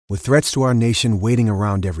With threats to our nation waiting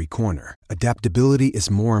around every corner, adaptability is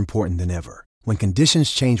more important than ever. When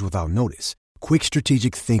conditions change without notice, quick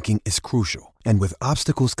strategic thinking is crucial. And with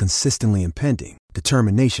obstacles consistently impending,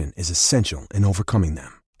 determination is essential in overcoming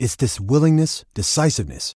them. It's this willingness,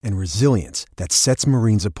 decisiveness, and resilience that sets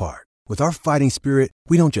Marines apart. With our fighting spirit,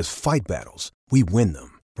 we don't just fight battles, we win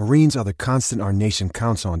them. Marines are the constant our nation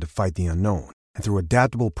counts on to fight the unknown. And through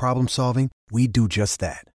adaptable problem solving, we do just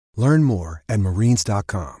that. Learn more at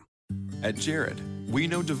marines.com. At Jared, we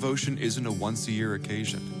know devotion isn't a once-a-year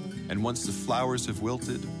occasion. And once the flowers have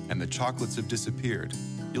wilted and the chocolates have disappeared,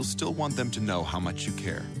 you'll still want them to know how much you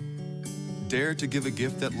care. Dare to give a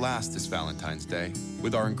gift that lasts this Valentine's Day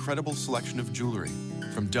with our incredible selection of jewelry.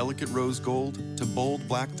 From delicate rose gold to bold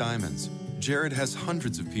black diamonds, Jared has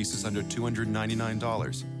hundreds of pieces under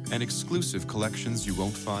 $299 and exclusive collections you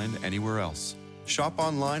won't find anywhere else. Shop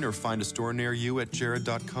online or find a store near you at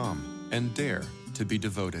jared.com and dare to be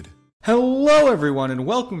devoted. Hello, everyone, and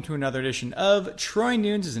welcome to another edition of Troy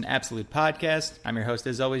Nunes is an Absolute Podcast. I'm your host,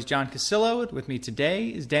 as always, John Casillo. With me today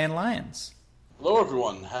is Dan Lyons. Hello,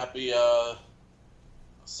 everyone. Happy last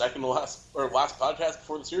podcast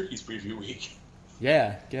before the Syracuse preview week.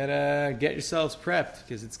 Yeah, get yourselves prepped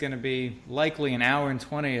because it's going to be likely an hour and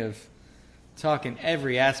 20 of talking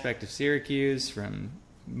every aspect of Syracuse, from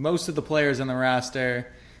most of the players on the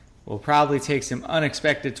roster. We'll probably take some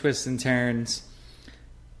unexpected twists and turns.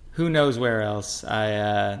 Who knows where else?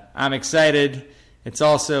 I'm excited. It's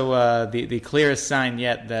also the clearest sign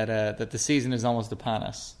yet that the season is almost upon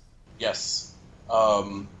us. Yes.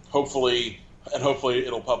 Hopefully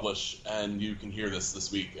it'll publish and you can hear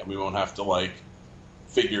this week and we won't have to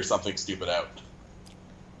figure something stupid out.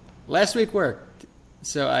 Last week worked,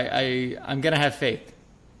 so I'm gonna have faith.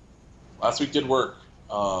 Last week did work.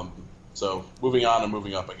 So moving on and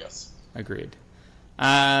moving up, I guess. Agreed.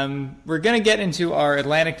 We're going to get into our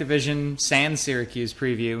Atlantic Division sans Syracuse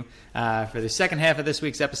preview for the second half of this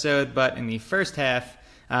week's episode, but in the first half,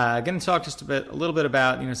 going to talk just a little bit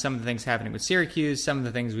about some of the things happening with Syracuse, some of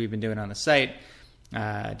the things we've been doing on the site,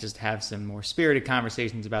 just have some more spirited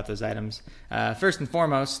conversations about those items. First and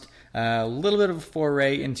foremost, a little bit of a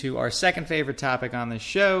foray into our second favorite topic on the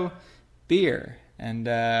show, beer, and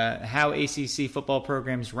how ACC football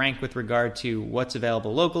programs rank with regard to what's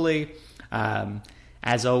available locally.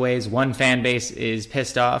 As always, one fan base is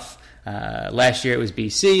pissed off. Last year it was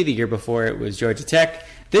BC. The year before it was Georgia Tech.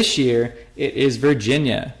 This year it is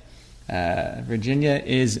Virginia. Virginia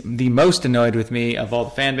is the most annoyed with me of all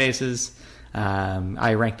the fan bases.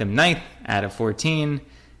 I ranked them 9th out of 14.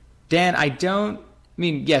 Dan,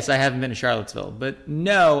 yes, I haven't been to Charlottesville, but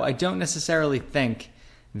no, I don't necessarily think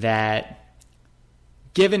that,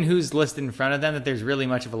 given who's listed in front of them, that there's really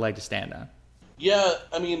much of a leg to stand on. Yeah,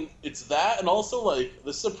 it's that, and also,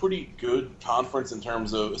 this is a pretty good conference in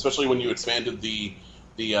terms of, especially when you expanded the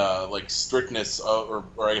strictness of,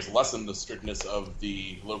 or I guess lessened the strictness of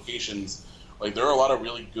the locations. There are a lot of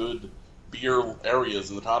really good beer areas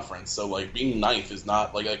in the conference, so, being 9th is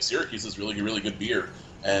not, Syracuse is really, really good beer,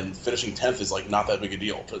 and finishing 10th is, not that big a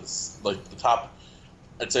deal, because, the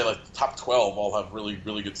top 12 all have really,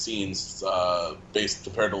 really good scenes, based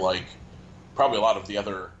compared to, probably a lot of the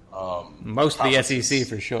other most of the SEC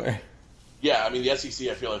for sure. Yeah, the SEC,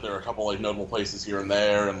 I feel like there are a couple notable places here and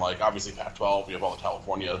there, and obviously Pac-12, you have all the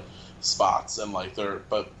California spots, and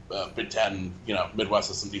Big Ten, Midwest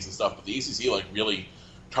has some decent stuff, but the ACC really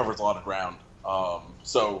covers a lot of ground.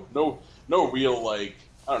 So no real I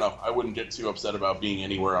don't know. I wouldn't get too upset about being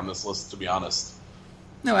anywhere on this list, to be honest.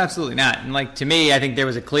 No, absolutely not. And to me, I think there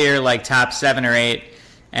was a clear top 7 or 8,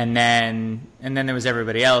 and then there was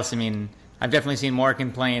everybody else. I've definitely seen more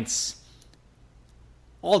complaints.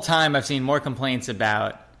 All time, I've seen more complaints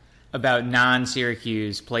about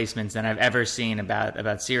non-Syracuse placements than I've ever seen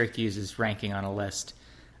about Syracuse's ranking on a list.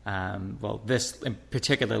 This in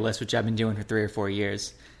particular list, which I've been doing for 3 or 4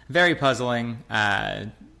 years. Very puzzling.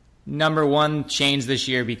 Number one changed this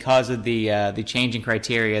year because of the change in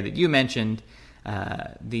criteria that you mentioned.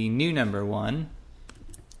 The new number one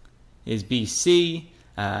is BC.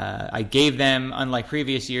 I gave them, unlike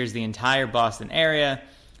previous years, the entire Boston area,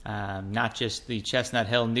 not just the Chestnut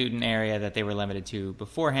Hill, Newton area that they were limited to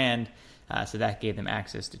beforehand. So that gave them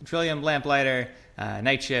access to Trillium, Lamplighter,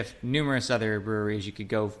 Night Shift, numerous other breweries. You could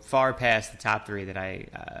go far past the top 3 that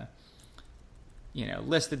I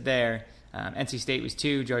listed there. NC State was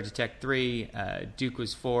 2, Georgia Tech 3, Duke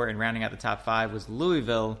was 4, and rounding out the top 5 was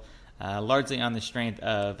Louisville, largely on the strength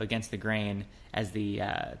of Against the Grain as the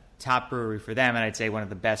top brewery for them, and I'd say one of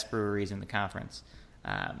the best breweries in the conference.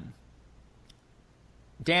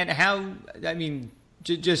 Dan,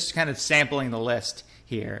 just kind of sampling the list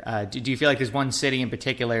here. Do you feel like there's one city in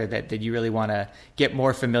particular that you really want to get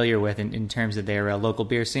more familiar with in terms of their local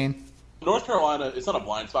beer scene? North Carolina, it's not a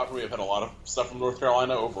blind spot for me. I've had a lot of stuff from North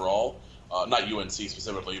Carolina overall. Not UNC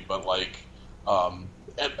specifically, but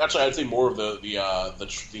actually I'd say more of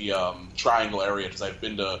the Triangle area, because I've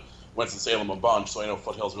been to Winston-Salem a bunch, so I know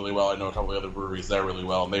Foothills really well. I know a couple of other breweries there really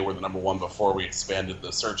well, and they were the number one before we expanded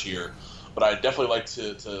the search here. But I'd definitely like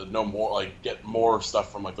to know more, get more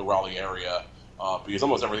stuff from the Raleigh area, because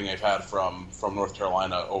almost everything I've had from North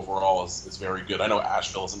Carolina overall is very good. I know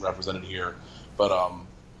Asheville isn't represented here, but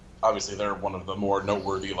obviously they're one of the more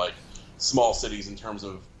noteworthy small cities in terms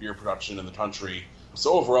of beer production in the country.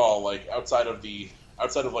 So overall, outside of the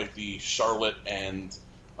Charlotte and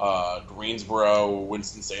Greensboro,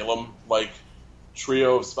 Winston-Salem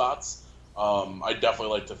trio of spots, I'd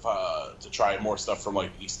definitely like to try more stuff from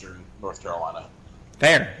eastern North Carolina.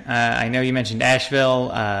 Fair. I know you mentioned Asheville.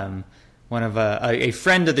 One of a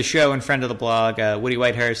friend of the show and friend of the blog, Woody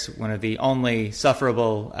Whitehurst, one of the only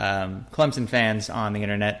sufferable Clemson fans on the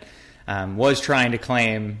internet, was trying to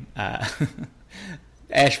claim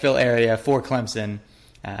Asheville area for Clemson.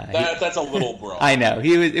 That's a little bro. I know.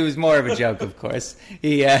 It was more of a joke, of course.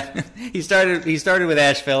 He started with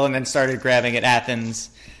Asheville and then started grabbing at Athens,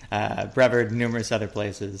 Brevard, numerous other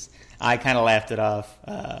places. I kind of laughed it off.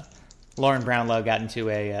 Lauren Brownlow got into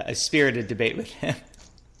a spirited debate with him.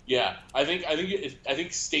 Yeah, I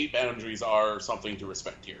think state boundaries are something to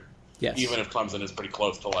respect here. Yes. Even if Clemson is pretty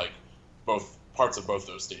close to both parts of both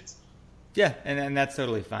those states. Yeah, and that's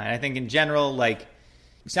totally fine. I think in general,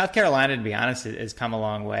 South Carolina, to be honest, has come a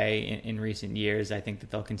long way in recent years. I think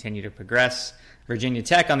that they'll continue to progress. Virginia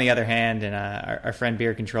Tech, on the other hand, and our friend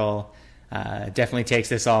Beer Control definitely takes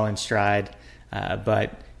this all in stride.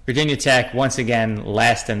 But Virginia Tech, once again,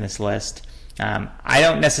 last in this list. I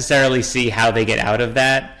don't necessarily see how they get out of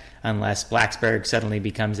that unless Blacksburg suddenly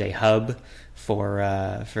becomes a hub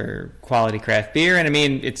for quality craft beer. And I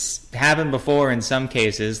mean, it's happened before in some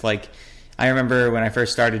cases. I remember when I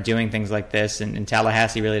first started doing things like this, and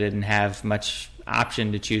Tallahassee really didn't have much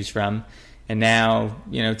option to choose from. And now,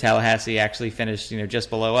 Tallahassee actually finished, just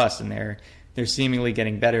below us, and they're seemingly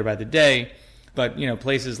getting better by the day. But,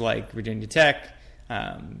 places like Virginia Tech,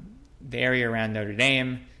 the area around Notre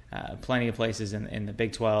Dame, plenty of places in the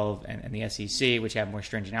Big 12 and the SEC, which have more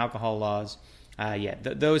stringent alcohol laws.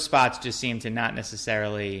 Those spots just seem to not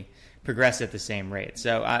necessarily progress at the same rate.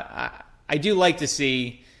 So I do like to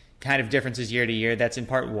see kind of differences year to year. That's in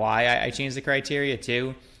part why I changed the criteria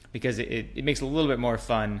too, because it makes it a little bit more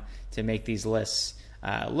fun to make these lists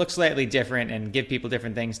look slightly different and give people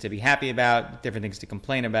different things to be happy about, different things to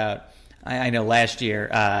complain about. I know last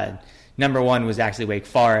year, number one was actually Wake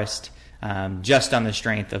Forest, just on the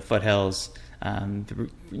strength of Foothills.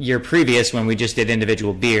 The year previous, when we just did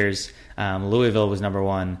individual beers, Louisville was number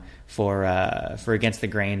one for Against the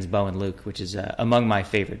Grain's Bo and Luke, which is among my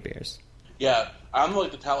favorite beers. Yeah, I'm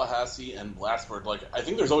the Tallahassee and Blacksburg. I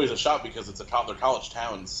think there's always a shot because they're college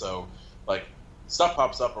towns, so stuff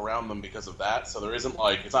pops up around them because of that. So there isn't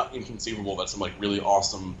it's not inconceivable that some really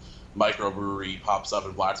awesome microbrewery pops up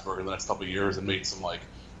in Blacksburg in the next couple of years and makes some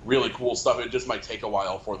really cool stuff. It just might take a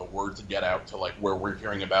while for the word to get out to where we're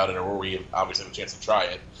hearing about it or where we obviously have a chance to try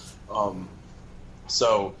it.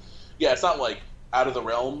 So yeah, it's not out of the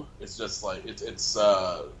realm. It's just it's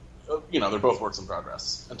they're both works in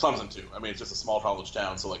progress. And Clemson too. I mean, it's just a small college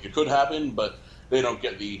town, so it could happen, but they don't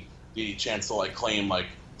get the chance to claim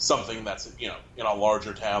something that's in a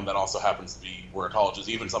larger town that also happens to be where a college is.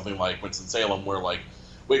 Even something like Winston-Salem, where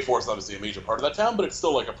Wake Forest is obviously a major part of that town, but it's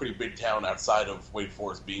still a pretty big town outside of Wake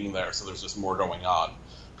Forest being there, so there's just more going on.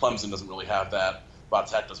 Clemson doesn't really have that. Va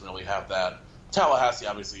Tech doesn't really have that. Tallahassee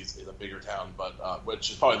obviously is a bigger town, but which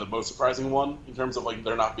is probably the most surprising one in terms of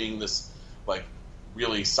there not being this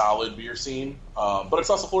really solid beer scene. But it's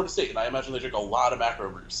also Florida State, and I imagine they drink a lot of macro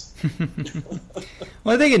brews.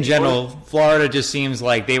 Well, I think in general, Florida just seems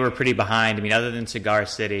like they were pretty behind. I mean, other than Cigar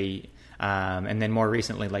City, and then more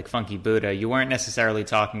recently Funky Buddha, you weren't necessarily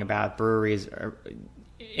talking about breweries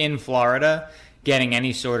in Florida getting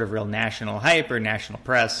any sort of real national hype or national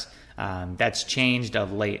press. That's changed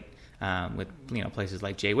of late with places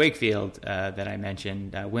like J. Wakefield that I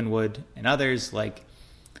mentioned, Wynwood and others.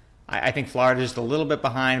 I think Florida's just a little bit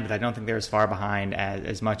behind, but I don't think they're as far behind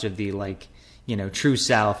as much of the true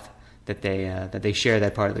South that they share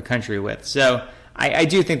that part of the country with. So I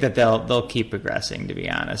do think that they'll keep progressing, to be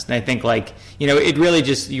honest. And I think it really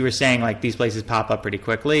just, you were saying these places pop up pretty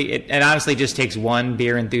quickly. It honestly just takes one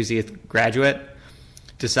beer enthusiast graduate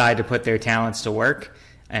decide to put their talents to work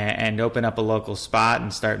and open up a local spot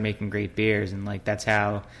and start making great beers. And that's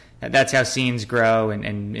how scenes grow.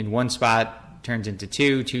 And in one spot, turns into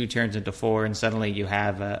 2, 2 turns into 4, and suddenly you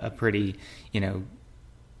have a pretty,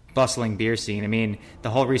 bustling beer scene. I mean, the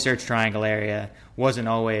whole Research Triangle area wasn't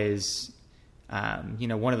always,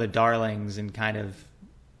 one of the darlings and kind of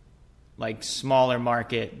like smaller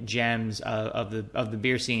market gems of the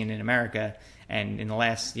beer scene in America. And in the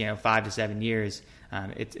last 5 to 7 years,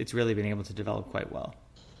 it's really been able to develop quite well.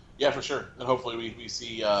 Yeah, for sure. And hopefully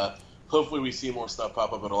we see more stuff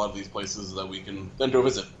pop up at a lot of these places that we can then go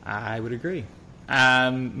visit. I would agree.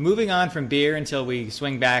 Moving on from beer until we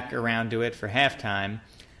swing back around to it for halftime.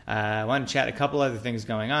 I want to chat a couple other things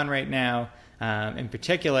going on right now. In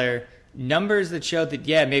particular, numbers that showed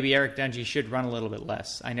that, maybe Eric Dungey should run a little bit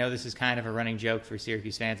less. I know this is kind of a running joke for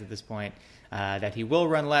Syracuse fans at this point, that he will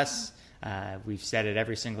run less. We've said it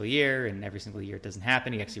every single year, and every single year it doesn't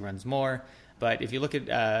happen. He actually runs more. But if you look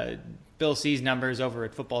at Bill C's numbers over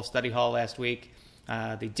at Football Study Hall last week,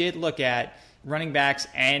 they did look at running backs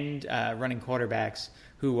and running quarterbacks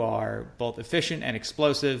who are both efficient and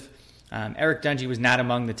explosive. Eric Dungey was not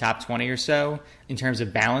among the top 20 or so in terms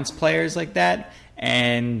of balanced players like that.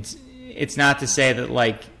 And it's not to say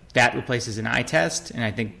that that replaces an eye test. And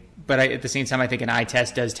at the same time, I think an eye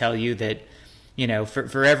test does tell you that,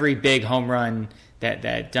 for every big home run that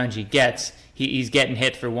Dungey gets, he's getting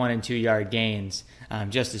hit for 1 and 2 yard gains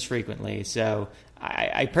just as frequently. So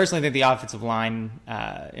I personally think the offensive line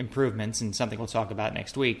improvements, and something we'll talk about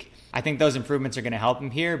next week, I think those improvements are going to help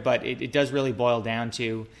him here, but it does really boil down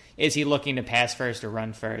to, is he looking to pass first or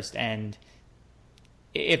run first? And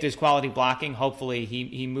if there's quality blocking, hopefully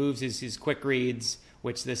he moves his quick reads,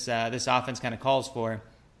 which this offense kind of calls for,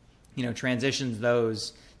 transitions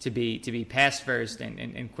those to be pass first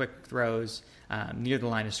and quick throws near the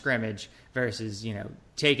line of scrimmage versus,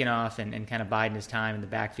 taking off and kind of biding his time in the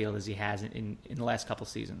backfield as he has in the last couple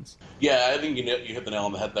seasons. Yeah, I think you hit the nail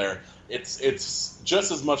on the head there. It's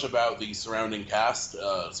just as much about the surrounding cast,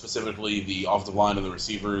 specifically the offensive line and the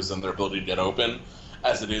receivers and their ability to get open,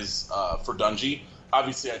 as it is for Dungey.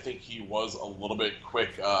 Obviously, I think he was a little bit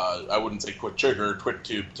quick. I wouldn't say quick trigger, quick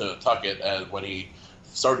to tuck it when he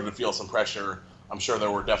started to feel some pressure. I'm sure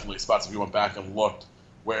there were definitely spots, if you went back and looked,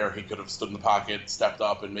 where he could have stood in the pocket, stepped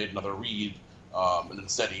up, and made another read. And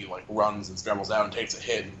instead he runs and scrambles out and takes a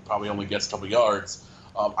hit and probably only gets a couple yards.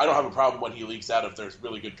 I don't have a problem when he leaks out if there's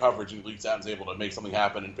really good coverage and he leaks out and is able to make something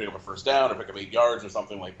happen and pick up a first down or pick up 8 yards or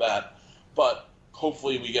something like that. But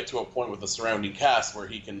hopefully we get to a point with the surrounding cast where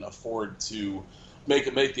he can afford to make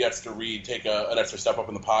the extra read, take an extra step up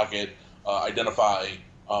in the pocket, identify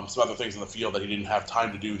some other things in the field that he didn't have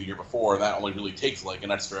time to do the year before, and that only really takes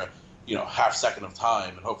an extra half second of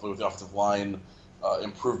time. And hopefully with the offensive line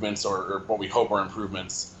improvements or what we hope are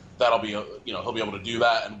improvements, that'll be he'll be able to do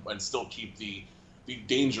that and still keep the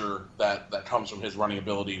danger that comes from his running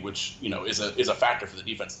ability, which is a factor for the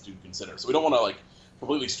defense to consider. So we don't want to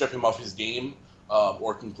completely strip him of his game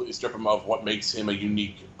or completely strip him of what makes him a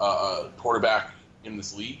unique quarterback in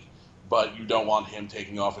this league, but you don't want him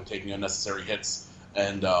taking off and taking unnecessary hits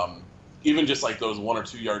and even just those 1 or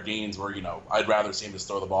 2 yard gains where, I'd rather see him just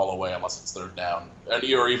throw the ball away unless it's third down.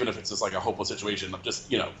 Or even if it's just a hopeless situation,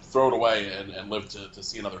 just, throw it away and live to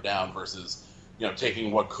see another down versus,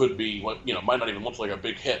 taking what could be, might not even look like a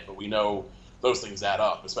big hit, but we know those things add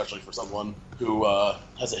up, especially for someone who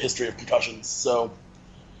has a history of concussions. So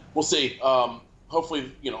we'll see.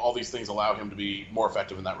 Hopefully, all these things allow him to be more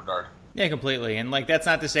effective in that regard. Yeah, completely. And that's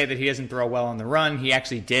not to say that he doesn't throw well on the run. He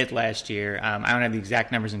actually did last year. I don't have the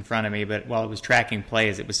exact numbers in front of me, but while it was tracking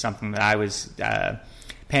plays, it was something that I was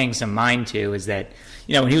paying some mind to, is that,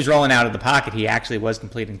 when he was rolling out of the pocket, he actually was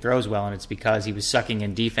completing throws well, and it's because he was sucking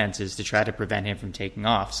in defenses to try to prevent him from taking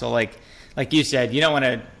off. So like you said, you don't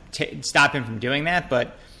want to stop him from doing that,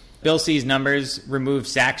 but Bill C's numbers removed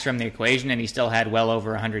sacks from the equation, and he still had well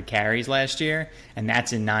over 100 carries last year, and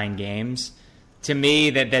that's in 9 games. To me,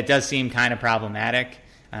 that does seem kind of problematic,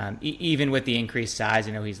 even with the increased size.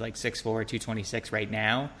 He's 6'4", 226 right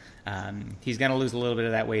now. He's going to lose a little bit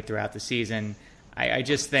of that weight throughout the season. I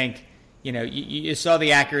just think, you saw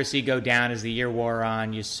the accuracy go down as the year wore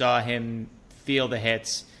on. You saw him feel the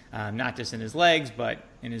hits, not just in his legs, but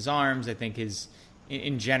in his arms. I think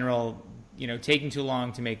in general, taking too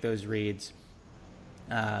long to make those reads,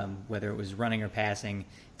 whether it was running or passing,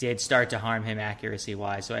 did start to harm him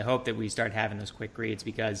accuracy-wise. So I hope that we start having those quick reads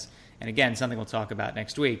because, and again, something we'll talk about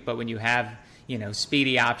next week, but when you have,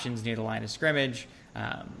 speedy options near the line of scrimmage,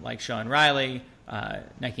 like Sean Riley,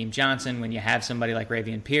 Nakeem Johnson, when you have somebody like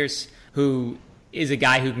Ravian Pierce, who is a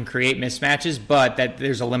guy who can create mismatches, but that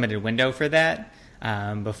there's a limited window for that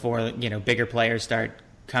before, bigger players start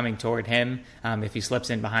coming toward him. If he slips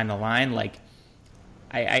in behind the line,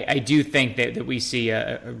 I do think that we see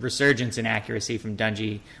a resurgence in accuracy from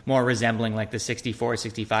Dungey, more resembling like the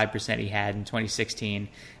 64-65% he had in 2016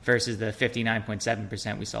 versus the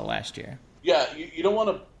 59.7% we saw last year. Yeah, you don't want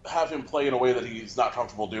to have him play in a way that he's not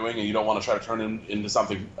comfortable doing, and you don't want to try to turn him into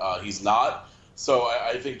something he's not. So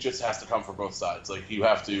I think just has to come from both sides. Like, you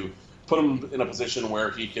have to put him in a position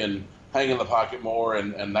where he can hang in the pocket more,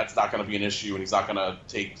 and that's not going to be an issue, and he's not going to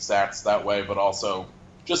take sacks that way, but also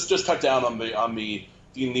just cut down on the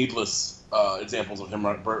needless examples of him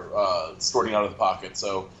sorting out of the pocket.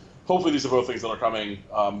 So hopefully these are both things that are coming.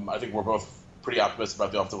 I think we're both pretty optimistic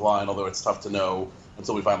about the offensive line, although it's tough to know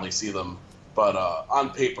until we finally see them. But on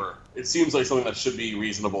paper, it seems like something that should be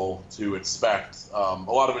reasonable to expect. A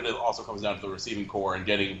lot of it also comes down to the receiving core and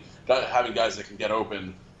having guys that can get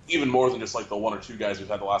open, even more than just like the one or two guys we've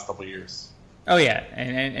had the last couple of years. Oh, yeah,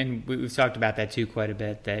 and we've talked about that too quite a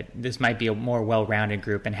bit, that this might be a more well-rounded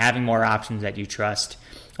group, and having more options that you trust,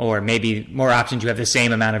 or maybe more options you have the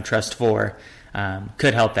same amount of trust for,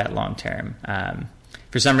 could help that long-term.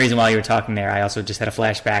 For some reason, while you were talking there, I also just had a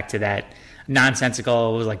flashback to that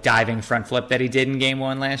nonsensical like diving front flip that he did in Game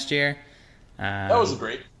 1 last year. That was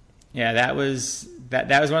great. Yeah, that was one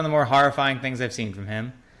of the more horrifying things I've seen from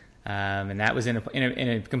him, and that was in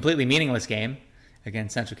a completely meaningless game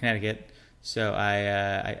against Central Connecticut. So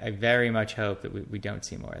I very much hope that we don't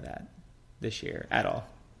see more of that this year at all.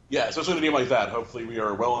 Yeah, especially in a game like that. Hopefully we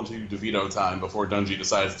are well into DeVito time before Dungey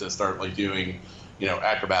decides to start like doing,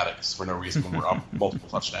 acrobatics for no reason when we're up multiple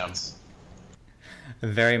touchdowns.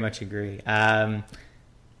 Very much agree.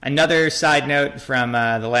 Another side note from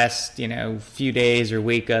the last few days or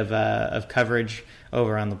week of coverage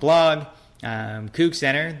over on the blog, Coug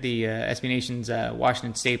Center, the SB Nation's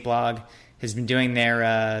Washington State blog, has been doing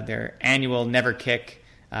their annual Never Kick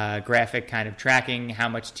graphic, kind of tracking how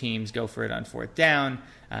much teams go for it on fourth down,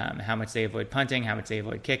 how much they avoid punting, how much they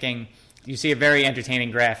avoid kicking. You see a very entertaining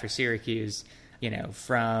graph for Syracuse,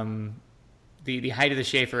 from the height of the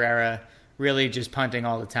Schaefer era, really just punting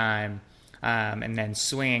all the time, and then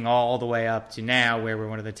swinging all the way up to now where we're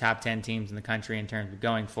one of the top 10 teams in the country in terms of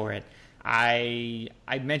going for it. I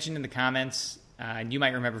mentioned in the comments, and you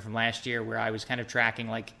might remember from last year, where I was kind of tracking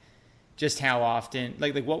like just how often,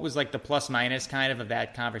 like what was like the plus minus kind of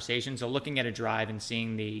that conversation. So looking at a drive and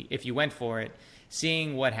seeing if you went for it,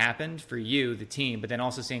 seeing what happened for you, the team, but then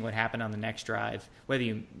also seeing what happened on the next drive, whether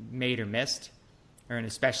you made or missed, and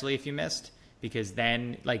especially if you missed, because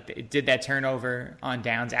then did that turnover on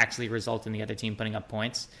downs actually result in the other team putting up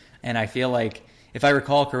points? And I feel like, if I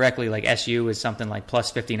recall correctly, like SU was something like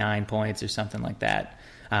plus 59 points or something like that.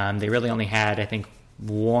 They really only had, I think,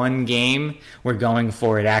 one game where going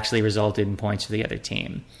for it actually resulted in points for the other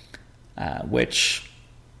team, which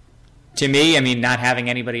to me, I mean, not having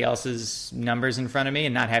anybody else's numbers in front of me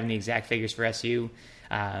and not having the exact figures for SU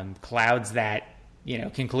clouds that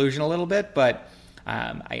conclusion a little bit. But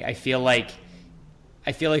I feel like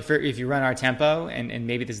if you run our tempo, and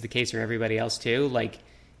maybe this is the case for everybody else too, like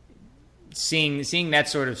seeing that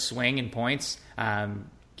sort of swing in points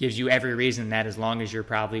gives you every reason that as long as you're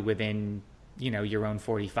probably within your own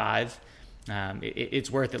 45,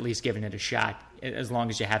 it's worth at least giving it a shot, as long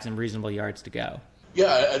as you have some reasonable yards to go.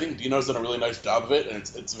 Yeah, I think Dino's done a really nice job of it, and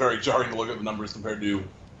it's very jarring to look at the numbers compared to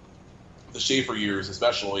the Schaefer years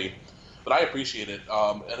especially, but I appreciate it.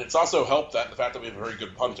 And it's also helped the fact that we have a very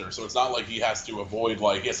good punter, so it's not like he has to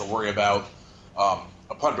he has to worry about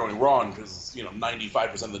a punt going wrong, because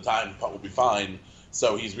 95% of the time the punt will be fine.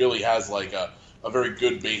 So he really has like a very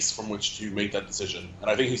good base from which to make that decision, and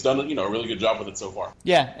I think he's done a really good job with it so far.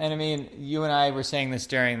 Yeah, and I mean, you and I were saying this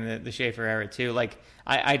during the Schaefer era too. Like,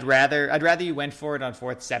 I'd rather you went for it on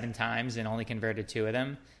fourth 7 times and only converted 2 of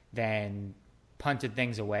them than punted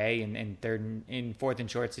things away in fourth and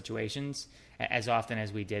short situations as often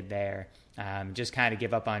as we did there. Just kind of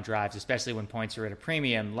give up on drives, especially when points are at a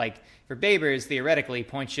premium. Like for Babers, theoretically,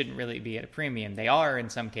 points shouldn't really be at a premium. They are in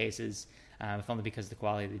some cases, if only because of the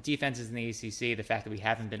quality of the defenses in the ACC, the fact that we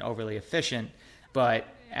haven't been overly efficient. But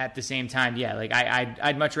at the same time, yeah, like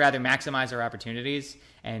I'd much rather maximize our opportunities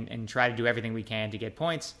and try to do everything we can to get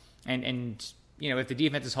points. And if the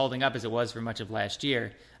defense is holding up as it was for much of last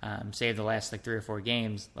year, save the last 3 or 4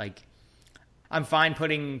 games, like I'm fine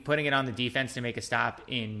putting it on the defense to make a stop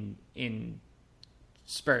in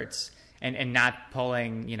spurts and not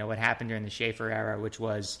pulling what happened during the Schaefer era, which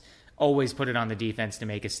was always put it on the defense to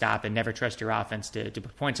make a stop and never trust your offense to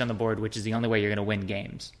put points on the board, which is the only way you're going to win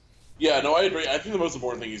games. Yeah, no, I agree. I think the most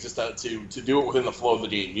important thing is just to do it within the flow of the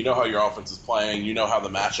game. You know how your offense is playing. You know how the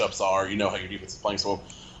matchups are. You know how your defense is playing. So,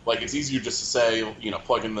 it's easier just to say,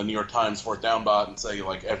 plug in the New York Times fourth down bot and say,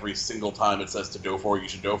 every single time it says to go for it, you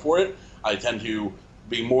should go for it. I tend to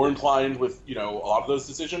being more inclined with a lot of those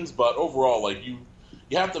decisions. But overall, like you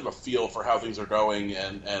have to have a feel for how things are going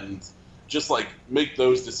and just like make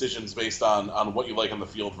those decisions based on what you like on the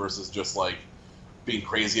field versus just like being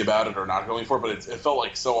crazy about it or not going for it. But it felt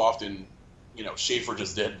like so often, Schaefer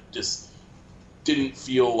just didn't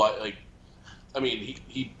feel like. I mean,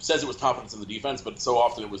 he says it was confidence in the defense, but so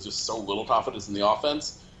often it was just so little confidence in the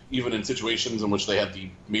offense, even in situations in which they had the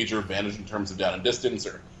major advantage in terms of down and distance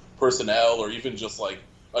or personnel, or even just like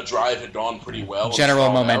a drive had gone pretty well.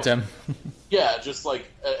 General momentum. Yeah, just like,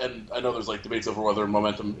 and I know there's like debates over whether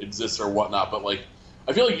momentum exists or whatnot, but like,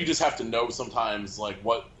 I feel like you just have to know sometimes like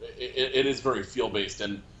what it is very feel based,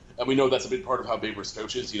 and we know that's a big part of how Babe Ruth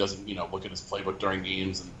coaches. He doesn't look at his playbook during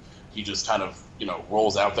games, and he just kind of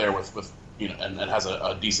rolls out there with and has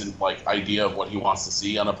a decent like idea of what he wants to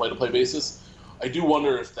see on a play-to-play basis. I do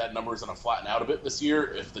wonder if that number is going to flatten out a bit this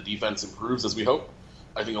year if the defense improves as we hope.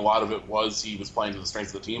 I think a lot of it was he was playing to the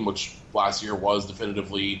strengths of the team, which last year was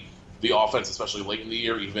definitively the offense, especially late in the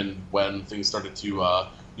year, even when things started to,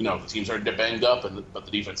 the team started to get banged up, but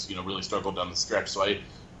the defense, really struggled down the stretch. So I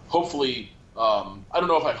hopefully, I don't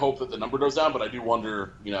know if I hope that the number goes down, but I do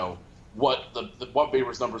wonder, what what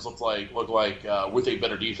Baber's numbers look like with a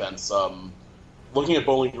better defense. Looking at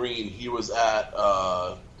Bowling Green, he was at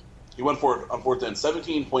he went for it on fourth down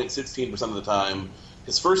 17.16% of the time.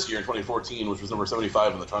 His first year in 2014, which was number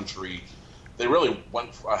 75 in the country, they really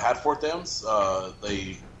had fourth downs.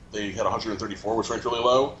 They had 134, which ranked really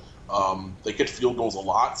low. They kicked field goals a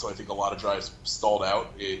lot, so I think a lot of drives stalled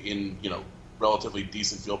out in relatively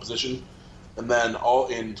decent field position. And then all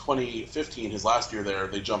in 2015, his last year there,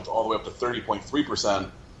 they jumped all the way up to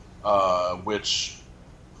 30.3%, which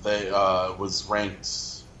they was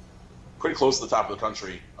ranked pretty close to the top of the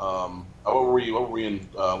country. What were we in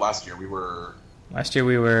last year? Last year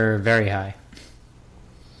we were very high.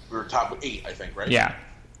 We were top 8, I think, right? Yeah.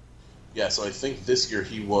 Yeah, so I think this year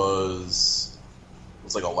he was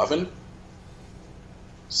like 11.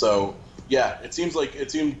 So yeah, it seemed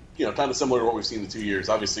kind of similar to what we've seen the 2 years.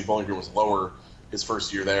 Obviously, Bowling Green was lower his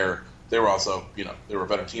first year there. They were also they were a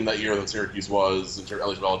better team that year than Syracuse was, at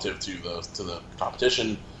least relative to the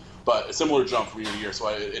competition. But a similar jump from year to year. So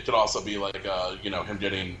it could also be like him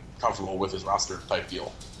getting comfortable with his roster type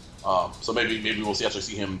deal. So maybe we'll actually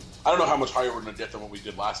see him. I don't know how much higher we're going to get than what we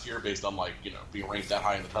did last year, based on being ranked that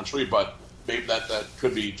high in the country. But maybe that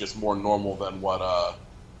could be just more normal than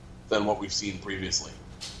what we've seen previously.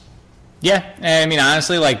 Yeah, I mean,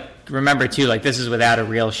 honestly, remember too, this is without a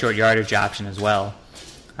real short yardage option as well.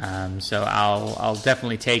 So I'll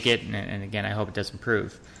definitely take it, and again, I hope it does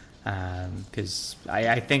improve, because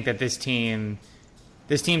I think that this team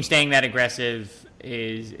staying that aggressive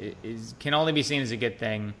can only be seen as a good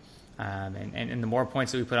thing. And the more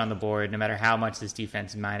points that we put on the board, no matter how much this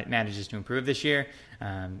defense manages to improve this year,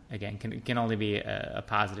 again, can only be a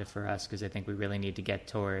positive for us, because I think we really need to get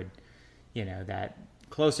toward, that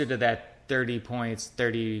closer to that 30 points.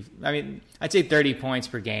 I'd say 30 points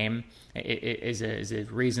per game is a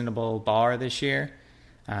reasonable bar this year,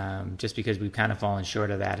 just because we've kind of fallen short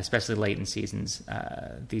of that, especially late in seasons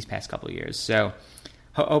these past couple of years. So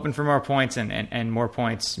hoping for more points, and more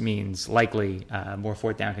points means likely more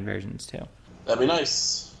fourth down conversions too. That'd be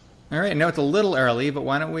nice. All right, I know it's a little early, but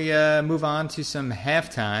why don't we move on to some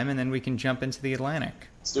halftime, and then we can jump into the Atlantic.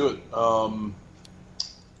 Let's do it.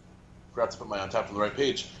 Forgot to put my on tap on the right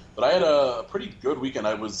page. But I had a pretty good weekend.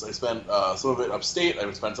 I spent some of it upstate.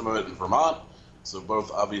 I spent some of it in Vermont. So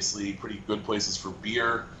both obviously pretty good places for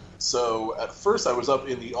beer. So at first I was up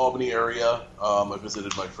in the Albany area. I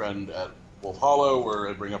visited my friend at Wolf Hollow, where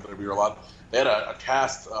I bring up their beer a lot. They had a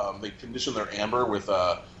cask. They conditioned their amber with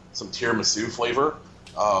some tiramisu flavor.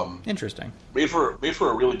 Interesting. Made for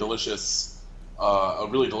a really delicious,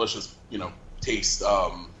 taste.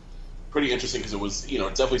 Pretty interesting, because it was, it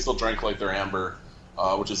definitely still drank like their amber,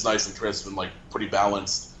 which is nice and crisp and pretty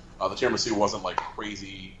balanced. The tiramisu wasn't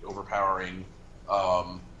crazy overpowering.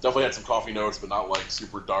 Definitely had some coffee notes, but not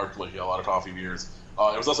super dark like a lot of coffee beers.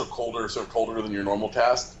 It was also sort of colder than your normal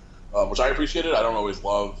cask, which I appreciated. I don't always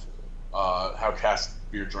love how cask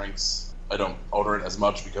beer drinks. I don't order it as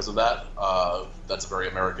much because of that. That's a very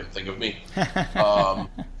American thing of me.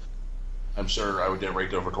 I'm sure I would get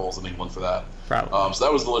raked over coals in England for that. Probably. So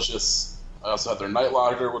that was delicious. I also had their night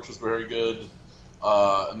lager, which was very good.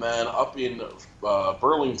 And then up in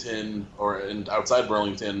Burlington, outside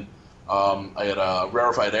Burlington, I had a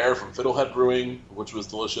Rarefied Air from Fiddlehead Brewing, which was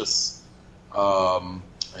delicious. I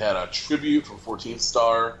had a Tribute from 14th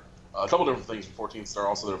Star. A couple different things from 14th Star.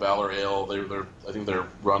 Also their Valor Ale. I think they're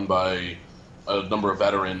run by a number of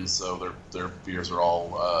veterans, so their beers are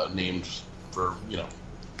all named for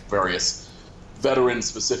various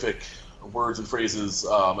veteran-specific words and phrases,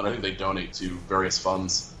 and I think they donate to various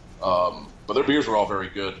funds. But their beers were all very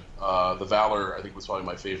good. The Valor, I think, was probably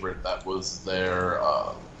my favorite. That was their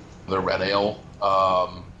red ale.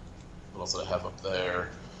 What else did I have up there?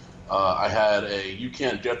 I had a You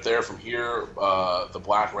Can't Get There From Here, the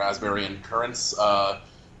Black Raspberry and Currants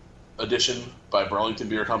edition by Burlington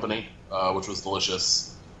Beer Company, which was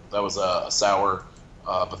delicious. That was a sour,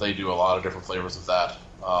 but they do a lot of different flavors of that.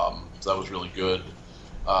 So that was really good.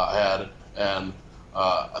 I had a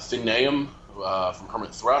Athenaeum from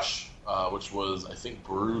Hermit Thrush, which was, I think,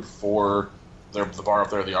 brewed for the bar up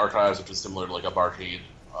there, the Archives, which is similar to like a barcade.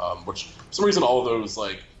 Which for some reason all of those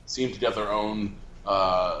like seem to get their own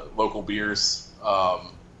local beers.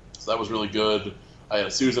 So that was really good. I had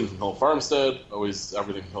a Susan from Hill Farmstead. Always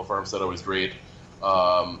everything from Hill Farmstead, always great.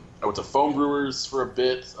 I went to Foam Brewers for a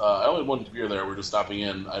bit. I only had one beer there. We were just stopping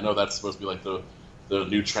in. I know that's supposed to be like the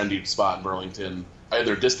new trendy spot in Burlington. I had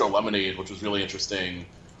their Disco Lemonade, which was really interesting.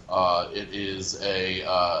 It is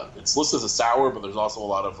it's listed as a sour, but there's also a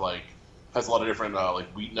lot of has a lot of different like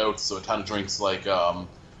wheat notes, so it kind of drinks like a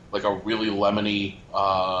really lemony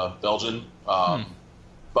Belgian,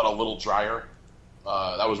 but a little drier.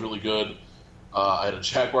 That was really good. I had a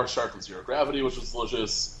Jaguar Shark from Zero Gravity, which was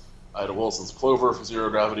delicious. I had a Wilson's Clover from Zero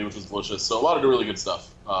Gravity, which was delicious. So a lot of really good stuff.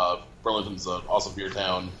 Burlington's an awesome beer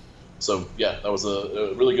town. So yeah, that was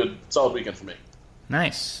a really good, solid weekend for me.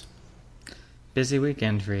 Nice. Busy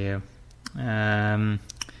weekend for you.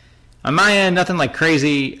 On my end, nothing like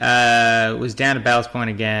crazy. Was down at Ballast Point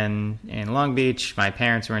again in Long Beach. My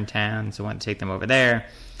parents were in town, so I went to take them over there.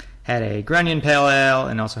 Had a Grunion Pale Ale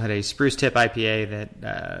and also had a Spruce Tip IPA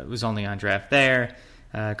that was only on draft there.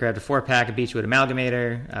 Grabbed a 4-pack of Beechwood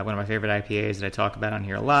Amalgamator, one of my favorite IPAs that I talk about on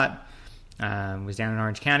here a lot. Was down in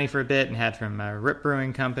Orange County for a bit and had from Rip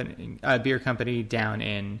Brewing Company, beer company down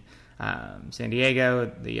in San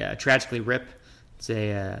Diego, the Tragically Rip. It's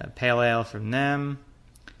a pale ale from them.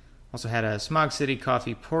 Also had a Smog City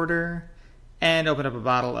Coffee Porter and opened up a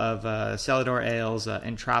bottle of Celador Ales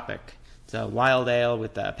Entropic. It's a wild ale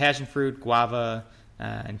with passion fruit, guava,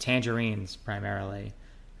 and tangerines primarily.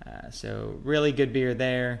 So really good beer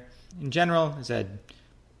there. In general, as I said,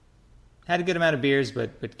 had a good amount of beers,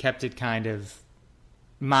 but kept it kind of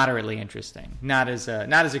moderately interesting. Not as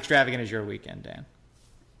extravagant as your weekend, Dan.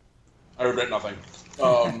 I regret nothing.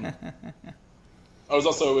 I was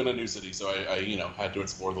also in a new city, so I had to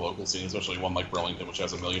explore the local scene, especially one like Burlington, which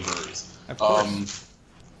has a million breweries. Of course.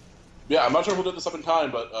 Yeah, I'm not sure if we'll do this up in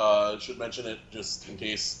time, but should mention it just in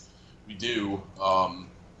case we do.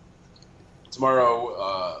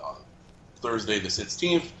 Tomorrow, Thursday the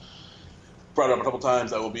 16th, brought it up a couple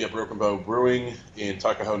times, I will be at Broken Bow Brewing in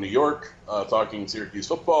Tuckahoe, New York, talking Syracuse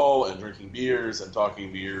football and drinking beers, and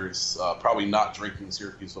talking beers, probably not drinking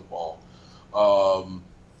Syracuse football.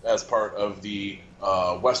 As part of the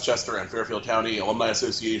Westchester and Fairfield County Alumni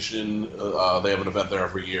Association, they have an event there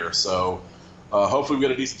every year. So hopefully we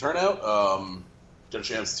get a decent turnout, get a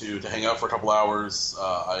chance to hang out for a couple hours.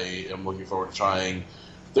 I am looking forward to trying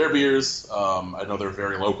their beers. I know they're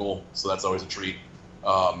very local, so that's always a treat.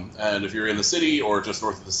 And if you're in the city or just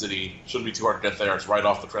north of the city, shouldn't be too hard to get there. It's right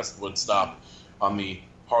off the Crestwood stop on the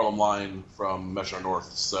Harlem line from Metro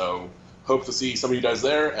North. So hope to see some of you guys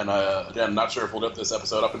there. And again, not sure if we'll get this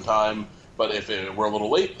episode up in time, but if we're a little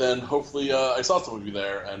late, then hopefully I saw some of you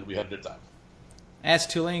there and we had a good time. Ask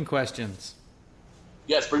Tulane questions.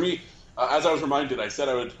 Yes, for me, as I was reminded, I said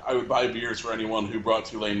I would buy beers for anyone who brought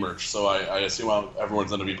Tulane merch. So I assume everyone's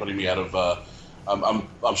going to be putting me out of.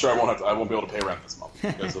 I'm sure I won't be able to pay rent this month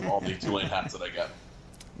because of all the Tulane hats that I get.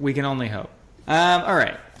 We can only hope. All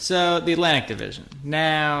right, so the Atlantic Division.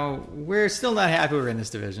 Now, we're still not happy we're in this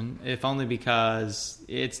division, if only because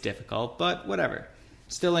it's difficult, but whatever.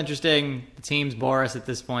 Still interesting. The teams bore us at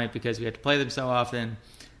this point because we have to play them so often.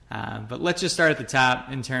 But let's just start at the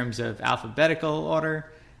top in terms of alphabetical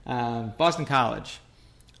order. Boston College.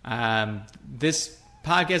 This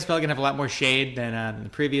podcast is probably going to have a lot more shade than the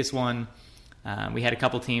previous one. We had a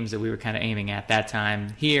couple teams that we were kind of aiming at that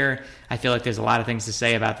time. Here, I feel like there's a lot of things to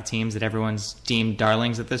say about the teams that everyone's deemed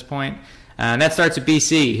darlings at this point. And that starts with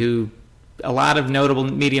BC, who a lot of notable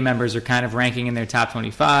media members are kind of ranking in their top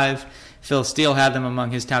 25. Phil Steele had them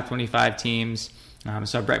among his top 25 teams.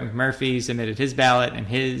 So Brett McMurphy submitted his ballot, and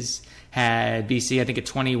his had BC, I think, at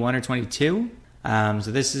 21 or 22. So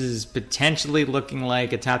this is potentially looking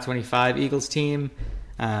like a top 25 Eagles team.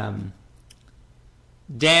 Dan,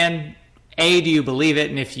 A, do you believe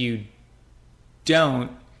it? And if you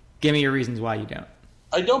don't, give me your reasons why you don't.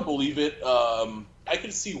 I don't believe it. I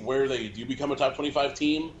can see where they do become a top 25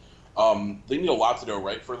 team. They need a lot to go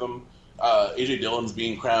right for them. A.J. Dillon's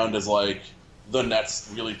being crowned as like the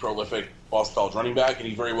next really prolific Boston College running back, and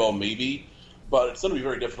he very well may be. But it's going to be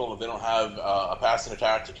very difficult if they don't have a passing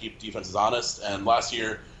attack to keep defenses honest. And last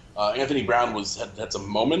year, Anthony Brown had some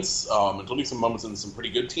moments, including some moments in some pretty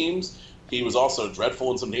good teams. He was also dreadful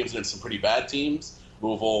in some games against some pretty bad teams.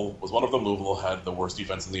 Louisville was one of them. Louisville had the worst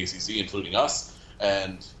defense in the ACC, including us,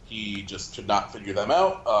 and he just could not figure them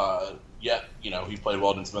out. Yet, he played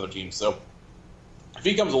well against some other teams. So if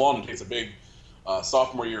he comes along and takes a big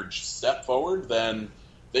sophomore year step forward, then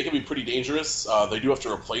they can be pretty dangerous. They do have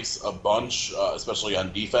to replace a bunch, especially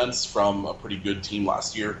on defense, from a pretty good team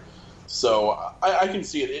last year. So I can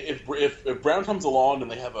see it. If Brown comes along and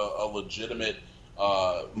they have a legitimate,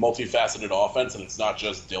 multifaceted offense, and it's not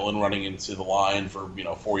just Dylan running into the line for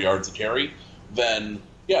 4 yards a carry, then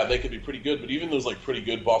yeah, they could be pretty good. But even those pretty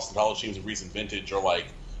good Boston College teams of recent vintage are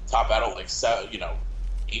top out at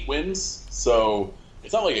 8 wins. So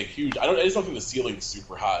it's not a huge. I just don't think the ceiling's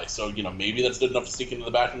super high. So maybe that's good enough to sneak into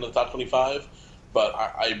the back into the top 25. But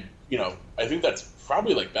I think that's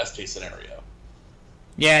probably best case scenario.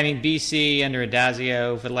 Yeah, I mean, BC under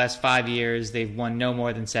Adazio for the last 5 years, they've won no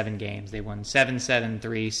more than 7 games. They won 7-7,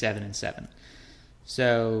 3-7-7.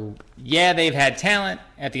 So, yeah, they've had talent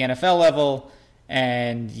at the NFL level,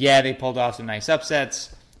 and yeah, they pulled off some nice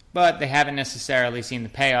upsets, but they haven't necessarily seen the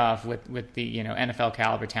payoff with the NFL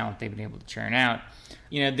caliber talent they've been able to churn out.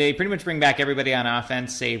 They pretty much bring back everybody on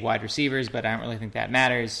offense, save wide receivers, but I don't really think that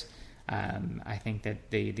matters. I think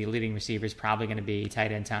that the leading receiver is probably going to be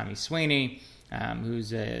tight end Tommy Sweeney,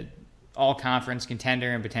 who's a all-conference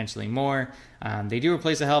contender and potentially more. They do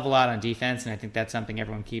replace a hell of a lot on defense, and I think that's something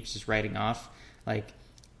everyone keeps just writing off.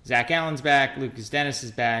 Zach Allen's back, Lucas Dennis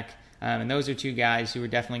is back, and those are 2 guys who are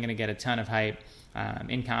definitely going to get a ton of hype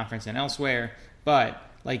in conference and elsewhere. But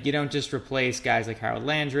you don't just replace guys like Harold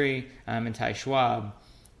Landry and Ty Schwab.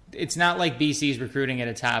 It's not like BC's recruiting at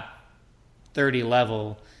a top 30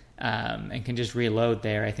 level and can just reload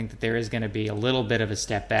there. I think that there is going to be a little bit of a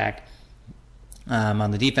step back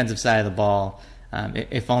on the defensive side of the ball,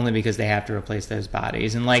 if only because they have to replace those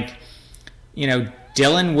bodies. And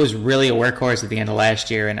Dylan was really a workhorse at the end of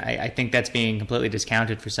last year, and I think that's being completely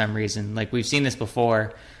discounted for some reason. We've seen this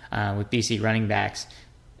before with BC running backs.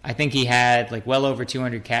 I think he had well over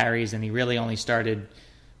 200 carries, and he really only started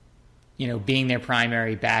being their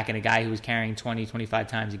primary back and a guy who was carrying 20, 25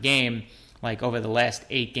 times a game over the last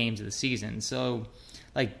 8 games of the season. So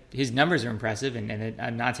his numbers are impressive, and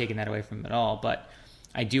I'm not taking that away from him at all, but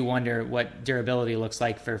I do wonder what durability looks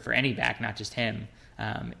like for any back, not just him.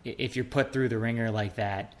 If you're put through the ringer like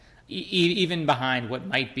that, even behind what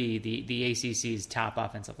might be the ACC's top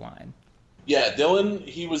offensive line. Yeah, Dylan,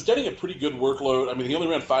 he was getting a pretty good workload. I mean, he only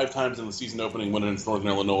ran 5 times in the season opening when against Northern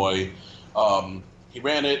Illinois. He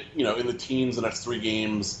ran it, in the teens the next 3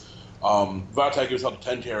 games. Vatek was held to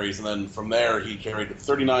 10 carries, and then from there he carried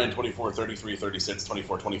 39, 24, 33, 36,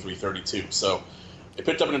 24, 23, 32. So it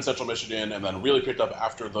picked up in Central Michigan, and then really picked up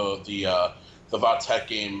after the Vatek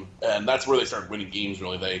game, and that's where they started winning games.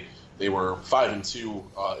 Really, they were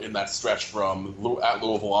 5-2 in that stretch from at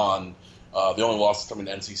Louisville on. The only losses coming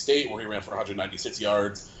to NC State, where he ran for 196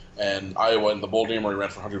 yards, and Iowa in the bowl game, where he ran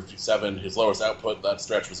for 157. His lowest output that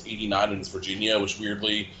stretch was 89 against Virginia, which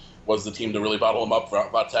weirdly was the team to really bottle him up.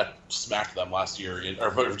 Tech smacked them last year,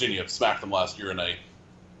 Virginia smacked them last year in a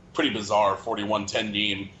pretty bizarre 41-10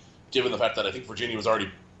 game, given the fact that I think Virginia was already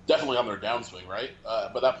definitely on their downswing, right?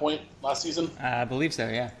 By that point last season? I believe so,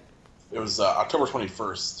 yeah. It was October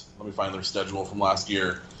 21st. Let me find their schedule from last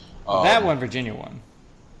year. That one, Virginia won.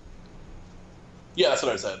 Yeah, that's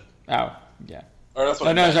what I said. Oh, yeah. Or that's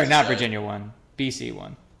what sorry, not Virginia won. BC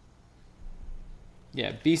won.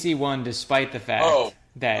 Yeah, BC won despite the fact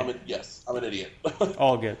that... I'm an idiot.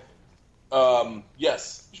 All good.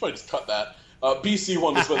 Yes, you should probably just cut that. BC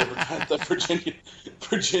won despite the fact that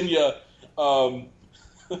Virginia all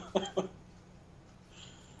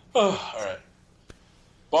right.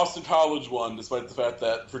 Boston College won despite the fact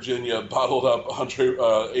that Virginia bottled up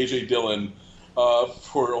A.J. Dillon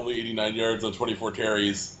for only 89 yards on 24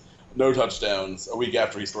 carries, no touchdowns, a week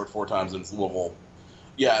after he scored 4 times in Louisville.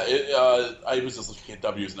 Yeah, I was just looking at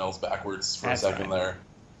W's and L's backwards for a second there.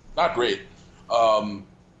 Not great.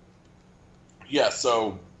 Yeah,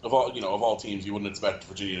 so of all teams, you wouldn't expect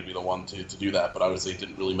Virginia to be the one to do that, but obviously it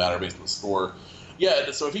didn't really matter based on the score.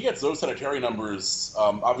 Yeah, so if he gets those kind of carry numbers,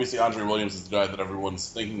 obviously Andre Williams is the guy that everyone's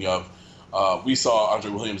thinking of. We saw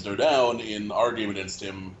Andre Williams go down in our game against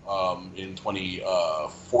him in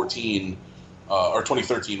 2014 or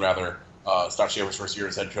 2013 rather. Scott Shaver's first year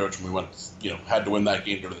as head coach, and we went, had to win that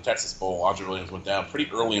game to go to the Texas Bowl. Andre Williams went down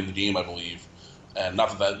pretty early in the game, I believe, and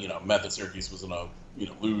not that meant that Syracuse was going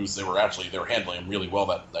to lose. They were handling him really well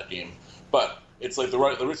that game. But it's like the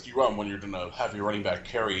risk you run when you're going to have your running back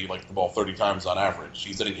carry like the ball 30 times on average.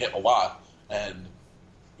 He's getting hit a lot, and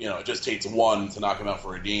it just takes one to knock him out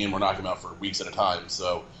for a game or knock him out for weeks at a time.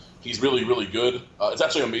 So he's really, really good. It's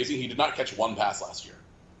actually amazing. He did not catch one pass last year.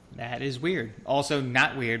 That is weird. Also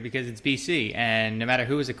not weird because it's BC, and no matter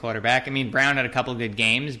who is a quarterback, I mean, Brown had a couple of good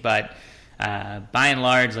games, but by and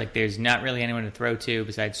large, like, there's not really anyone to throw to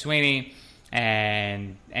besides Sweeney,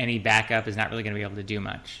 and any backup is not really going to be able to do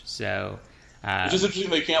much. So it's just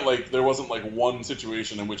interesting they can't, like, there wasn't like one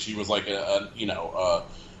situation in which he was like an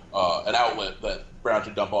outlet that Brown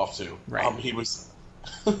could dump off to. Right. He was.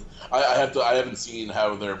 I haven't seen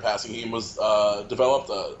how their passing game was developed.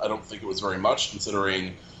 I don't think it was very much,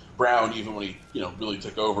 considering Brown, even when he really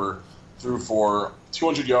took over, threw for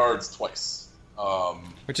 200 yards twice,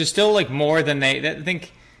 which is still like more than I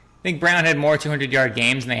think Brown had more 200-yard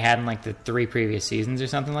games than they had in like the 3 previous seasons or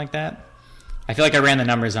something like that. I feel like I ran the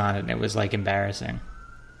numbers on it, and it was like embarrassing.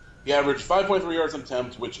 He averaged 5.3 yards an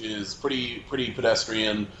attempt, which is pretty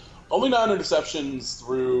pedestrian. Only 9 interceptions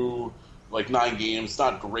through like 9 games. It's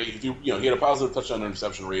not great. He had a positive touchdown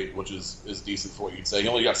interception rate, which is decent for what you'd say. He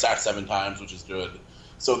only got sacked 7 times, which is good.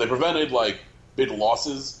 So they prevented like big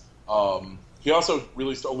losses. He also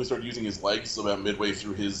really only started using his legs about midway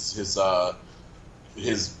through his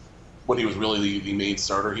when he was really the main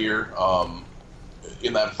starter here.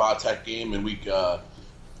 In that Vatech game in week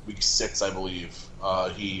 6, I believe,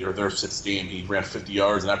 their 6th game, he ran 50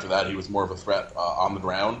 yards, and after that he was more of a threat on the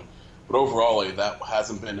ground. But overall, that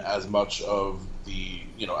hasn't been as much of the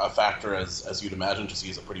a factor as you'd imagine, because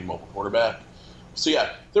he's a pretty mobile quarterback. So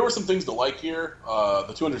yeah, there were some things to like here.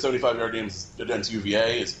 The 275-yard games against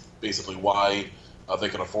UVA is basically why they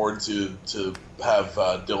can afford to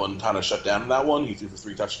have Dillon kind of shut down in that one. He threw for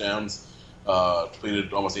 3 touchdowns,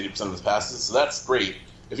 completed almost 80% of his passes, so that's great.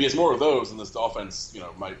 If he has more of those, and this offense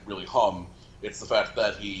might really hum. It's the fact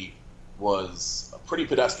that he was pretty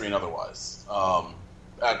pedestrian otherwise.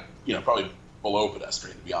 Probably below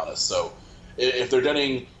pedestrian, to be honest. So if they're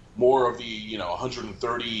getting more of the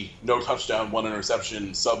 130 no touchdown, 1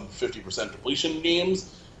 interception, sub 50% completion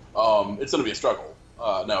games, it's going to be a struggle.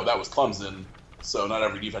 Now that was Clemson, so not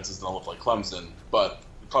every defense is going to look like Clemson, but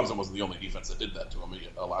Clemson wasn't the only defense that did that to him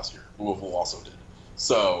last year. Louisville also did.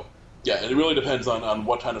 So yeah, it really depends on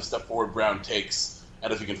what kind of step forward Brown takes,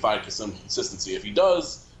 and if he can find some consistency. If he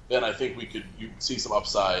does, then I think you see some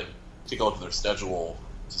upside. Take a look at their schedule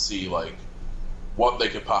to see like what they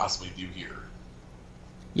could possibly do here.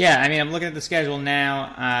 Yeah, I mean, I'm looking at the schedule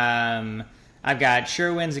now. I've got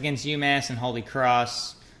sure wins against UMass and Holy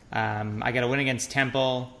Cross. I got a win against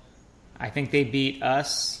Temple. I think they beat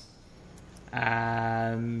us.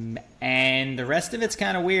 And the rest of it's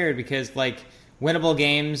kind of weird because, like, winnable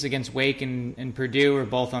games against Wake and Purdue are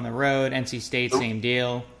both on the road. NC State, same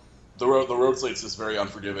deal. The road slates is very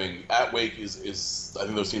unforgiving. At Wake is I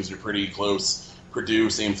think those teams are pretty close. Purdue,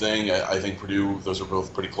 same thing. I think Purdue, those are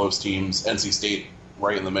both pretty close teams. NC State,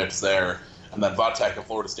 right in the mix there. And then Vatech and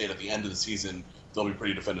Florida State at the end of the season, they'll be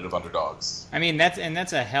pretty definitive underdogs. I mean, that's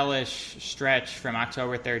a hellish stretch from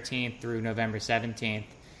October 13th through November 17th.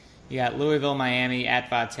 You got Louisville, Miami, at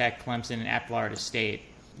Vatech, Clemson, and at Florida State.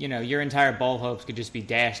 Your entire bowl hopes could just be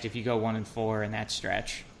dashed if you go 1-4 in that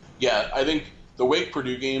stretch. Yeah, I think the Wake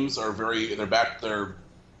Purdue games are they're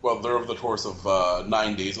over the course of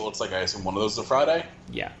 9 days. It looks like I assume one of those is a Friday.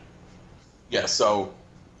 Yeah. Yeah, so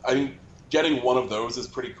I think getting one of those is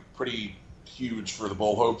pretty huge for the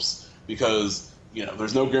bowl hopes because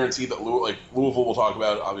there's no guarantee that Louisville we'll talk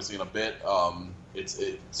about obviously in a bit.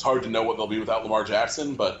 It's hard to know what they'll be without Lamar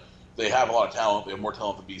Jackson, but they have a lot of talent. They have more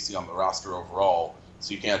talent than BC on the roster overall,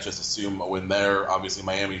 so you can't just assume a win there. Obviously,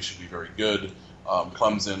 Miami should be very good.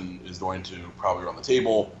 Clemson is going to probably run the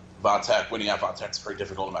table. Winning at Vatech is very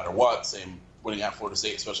difficult no matter what. Same winning at Florida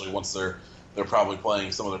State, especially once they're probably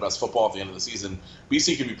playing some of their best football at the end of the season.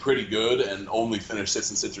 BC could be pretty good and only finish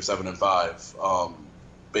 6-6 or 7-5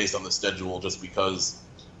 based on the schedule, just because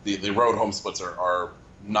the road home splits are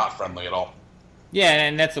not friendly at all. Yeah,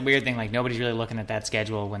 and that's the weird thing. Like, nobody's really looking at that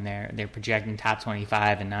schedule when they're projecting top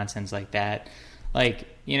 25 and nonsense like that. Like,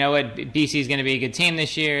 you know what? BC is going to be a good team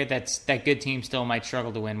this year. That good team still might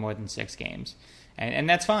struggle to win more than 6 games, and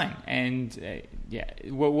that's fine. And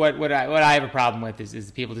what I have a problem with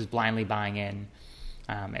is people just blindly buying in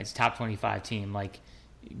as top 25 team. Like,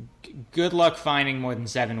 good luck finding more than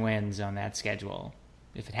 7 wins on that schedule.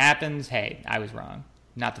 If it happens, hey, I was wrong.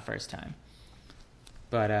 Not the first time.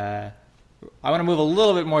 But I want to move a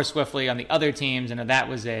little bit more swiftly on the other teams, and that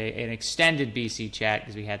was an extended BC chat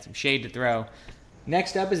because we had some shade to throw.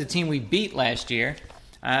 Next up is a team we beat last year,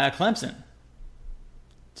 Clemson.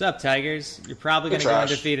 What's up, Tigers? You're probably going to go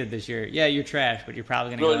undefeated this year. Yeah, you're trash, but you're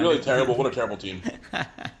probably going to go undefeated. Really terrible. What a terrible team.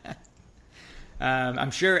 I'm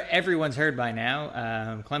sure everyone's heard by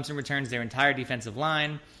now. Clemson returns their entire defensive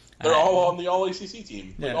line. They're all on the All-ACC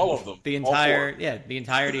team. Like, all of them. The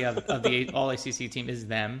entirety of the All-ACC team is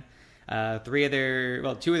them. Two of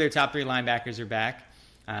their top 3 linebackers are back.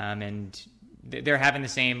 And they're having the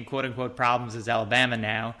same quote-unquote problems as Alabama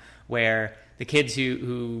now, where the kids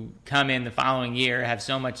who come in the following year have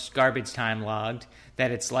so much garbage time logged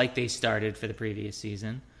that it's like they started for the previous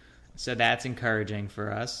season. So that's encouraging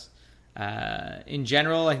for us. In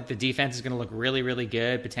general, I think the defense is going to look really, really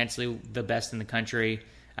good, potentially the best in the country.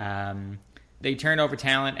 They turn over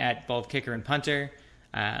talent at both kicker and punter.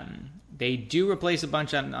 They do replace a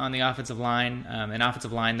bunch on the offensive line, an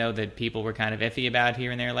offensive line, though, that people were kind of iffy about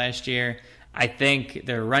here and there last year. I think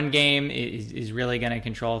their run game is really going to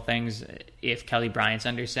control things if Kelly Bryant's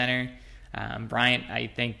under center. Bryant, I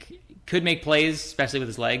think, could make plays, especially with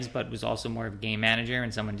his legs, but was also more of a game manager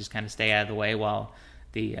and someone just kind of stay out of the way while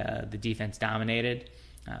the defense dominated.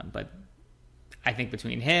 But I think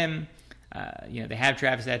between him, they have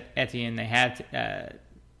Travis Etienne, they have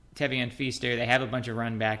Tevian Feaster, they have a bunch of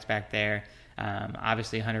run backs back there.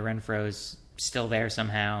 Obviously, Hunter Renfro's still there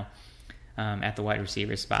somehow. At the wide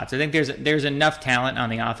receiver spot. So I think there's enough talent on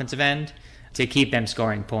the offensive end to keep them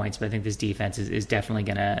scoring points, but I think this defense is definitely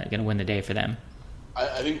gonna win the day for them.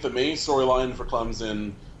 I think the main storyline for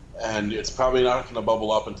Clemson, and it's probably not going to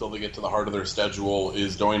bubble up until they get to the heart of their schedule,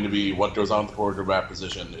 is going to be what goes on at the quarterback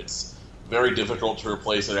position. It's very difficult to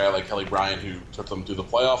replace a guy like Kelly Bryant, who took them to the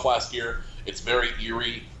playoff last year. It's very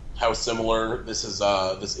eerie how similar this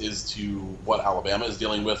is to what Alabama is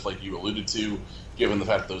dealing with, like you alluded to, given the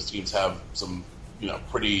fact that those teams have some,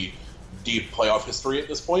 pretty deep playoff history at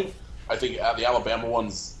this point. I think the Alabama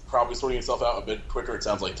one's probably sorting itself out a bit quicker. It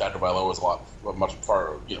sounds like Tagovailoa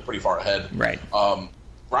is pretty far ahead. Right.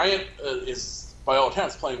 Bryant is, by all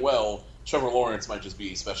accounts, playing well. Trevor Lawrence might just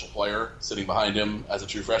be a special player sitting behind him as a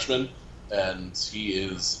true freshman, and he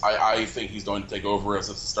is. I think he's going to take over as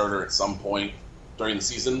a starter at some point during the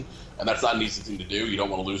season, and that's not an easy thing to do. You don't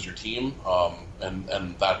want to lose your team, and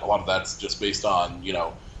that a lot of that's just based on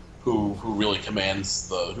who really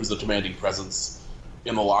who's the commanding presence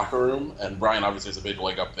in the locker room. And Brian obviously has a big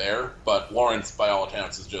leg up there, but Lawrence, by all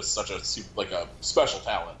accounts, is just such a special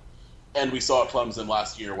talent. And we saw Clemson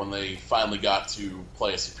last year when they finally got to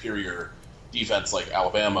play a superior defense like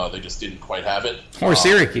Alabama. They just didn't quite have it. Or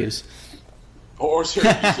Syracuse. Or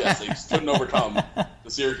Syracuse, yes. They just couldn't overcome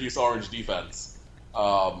the Syracuse Orange defense.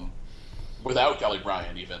 Without Kelly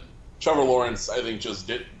Bryant, even. Trevor Lawrence, I think, just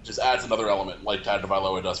adds another element, like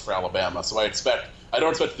Tagovailoa does for Alabama. So I don't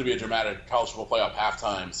expect it to be a dramatic college football playoff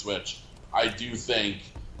halftime switch. I do think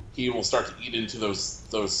he will start to eat into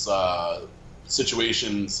those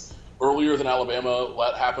situations earlier than Alabama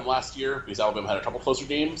let happen last year, because Alabama had a couple closer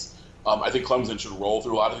games. I think Clemson should roll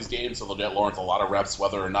through a lot of these games, so they'll get Lawrence a lot of reps,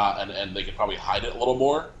 whether or not, and they could probably hide it a little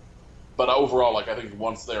more. But overall, I think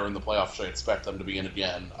once they're in the playoffs, I expect them to be in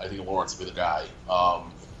again. I think Lawrence will be the guy.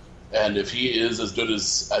 And if he is as good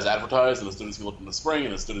as advertised, and as good as he looked in the spring,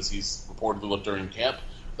 and as good as he's reportedly looked during camp,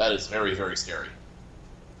 that is very, very scary.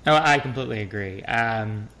 Oh, I completely agree.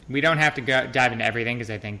 We don't have to dive into everything,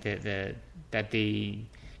 because I think that the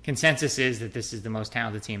consensus is that this is the most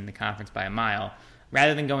talented team in the conference by a mile.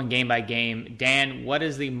 Rather than going game by game, Dan, what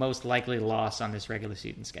is the most likely loss on this regular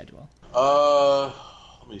season schedule?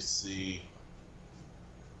 Let me see.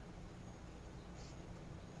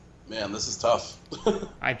 Man, this is tough.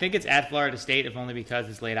 I think it's at Florida State, if only because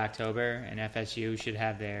it's late October, and FSU should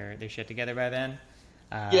have their shit together by then.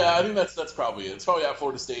 Yeah, I think that's probably it. It's probably at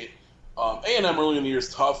Florida State. A&M early in the year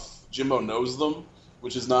is tough. Jimbo knows them,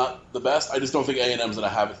 which is not the best. I just don't think A&M's going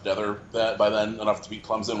to have it together by then enough to beat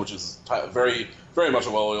Clemson, which is very, very much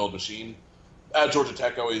a well-oiled machine. At Georgia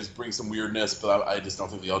Tech always brings some weirdness, but I just don't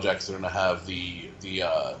think the Yellow Jackets are going to have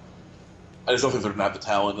I just don't think they're going to have the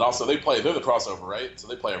talent. And also, they're the crossover, right? So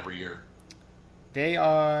they play every year. They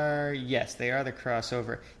are the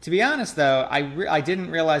crossover. To be honest, though, I didn't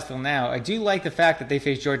realize till now, I do like the fact that they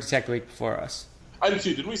faced Georgia Tech the week before us. I do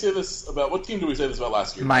too. Did we say this about, what team did we say this about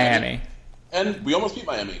last year? Miami. And we almost beat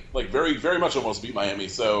Miami. Like, very, very much almost beat Miami.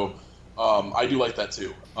 So I do like that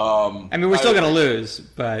too. We're still going to lose,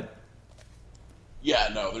 but... Yeah,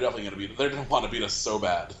 no, they're definitely going to want to beat us so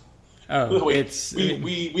bad. Oh,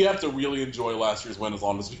 we have to really enjoy last year's win as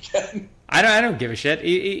long as we can. I don't give a shit.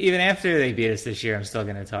 Even after they beat us this year, I'm still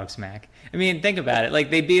going to talk smack. I mean, think about it.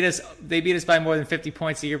 Like, they beat us by more than 50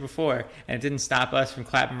 points the year before, and it didn't stop us from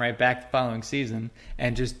clapping right back the following season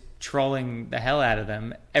and just trolling the hell out of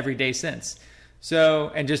them every day since.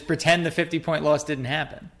 So, and just pretend the 50-point loss didn't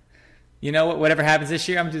happen. You know what? Whatever happens this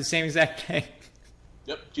year, I'm going to do the same exact thing.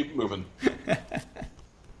 Yep, keep it moving.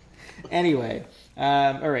 Anyway,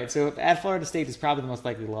 all right, so at Florida State is probably the most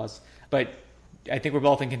likely loss, but I think we're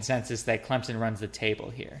both in consensus that Clemson runs the table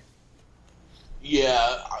here.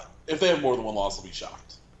 Yeah, if they have more than one loss, I'll be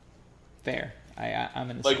shocked. Fair. I'm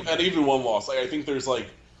in the like, same. And even one loss. Like, I think there's like,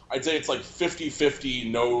 I'd say it's like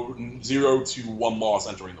 50-50, no 0 to 1 loss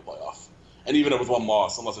entering the playoff. And even with one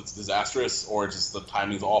loss, unless it's disastrous or just the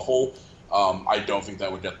timing's awful, I don't think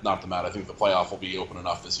that would knock them out. I think the playoff will be open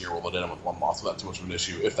enough this year. We'll let in with one loss without too much of an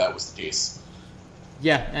issue, if that was the case.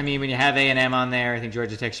 Yeah, I mean, when you have A&M on there, I think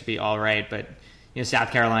Georgia Tech should be all right, but South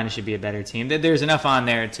Carolina should be a better team. There's enough on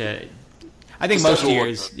there to... I think most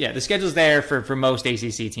years, the schedule's there for most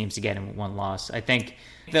ACC teams to get in one loss. I think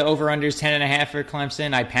the over-under is 10.5 for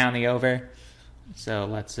Clemson. I pound the over. So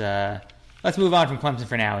let's move on from Clemson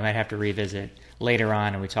for now. We might have to revisit later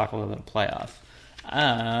on and we talk a little bit of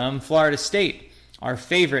playoff. Florida State, our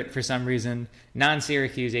favorite for some reason,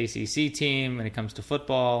 non-Syracuse ACC team when it comes to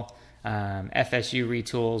football. FSU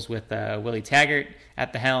retools with Willie Taggart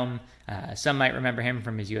at the helm. Some might remember him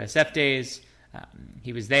from his USF days.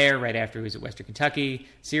 He was there right after he was at Western Kentucky.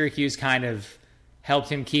 Syracuse kind of helped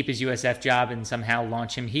him keep his USF job and somehow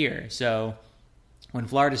launch him here. So when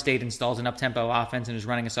Florida State installs an up-tempo offense and is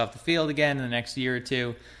running us off the field again in the next year or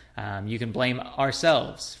two, you can blame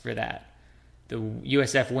ourselves for that. The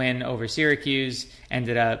USF win over Syracuse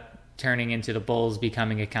ended up turning into the Bulls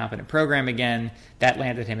becoming a competent program again. That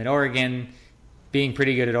landed him at Oregon. Being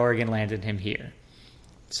pretty good at Oregon landed him here.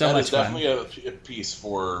 So that much is fun. definitely a piece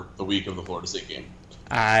for the week of the Florida State game.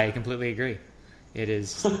 I completely agree. It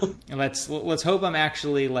is. Let's hope I'm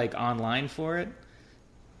actually online for it.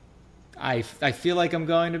 I feel like I'm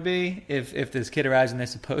going to be if this kid arrives when they're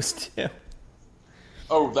supposed to.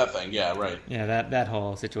 Oh, that thing, yeah, right. Yeah, that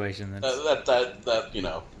whole situation. That you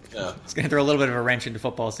know, yeah. It's going to throw a little bit of a wrench into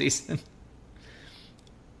football season.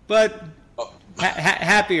 But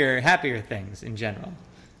happier things in general.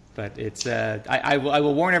 But it's I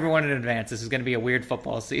will warn everyone in advance. This is going to be a weird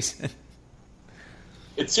football season.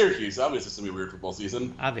 It's Syracuse. Obviously, it's going to be a weird football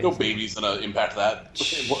season. Obviously. No baby's going to impact that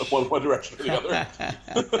in one direction or the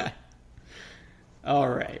other. All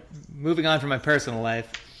right. Moving on from my personal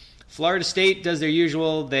life. Florida State does their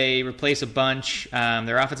usual. They replace a bunch.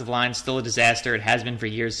 Their offensive line is still a disaster. It has been for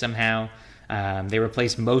years somehow. They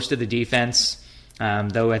replace most of the defense,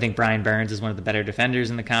 though I think Brian Burns is one of the better defenders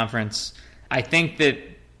in the conference. I think that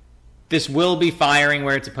this will be firing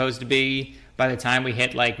where it's supposed to be by the time we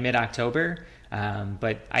hit mid-October.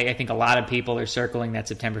 But I think a lot of people are circling that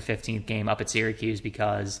September 15th game up at Syracuse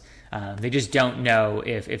because they just don't know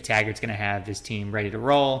if Taggart's going to have this team ready to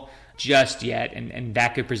roll just yet, and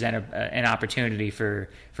that could present an opportunity for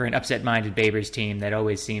an upset-minded Babers team that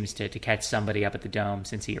always seems to catch somebody up at the Dome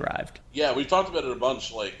since he arrived. Yeah, we've talked about it a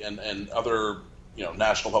bunch, and other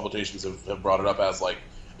national publications have brought it up as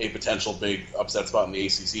a potential big upset spot in the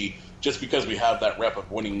ACC, just because we have that rep of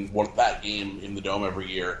winning that game in the Dome every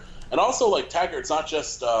year. And also, Taggart's not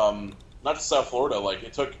just South Florida.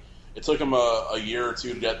 It took him a year or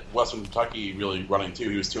two to get Western Kentucky really running too.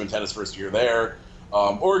 He was 2-10 his first year there.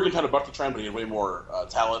 Oregon kind of bucked the trend, but he had way more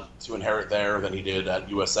talent to inherit there than he did at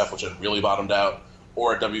USF, which had really bottomed out,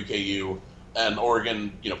 or at WKU. And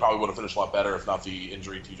Oregon, probably would have finished a lot better if not the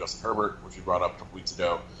injury to Justin Herbert, which we brought up a couple weeks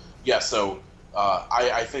ago. Yeah, so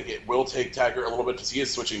I think it will take Taggart a little bit because he is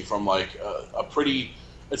switching from a pretty.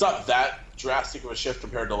 It's not that drastic of a shift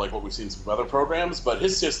compared to what we've seen in some other programs, but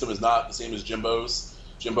his system is not the same as Jimbo's.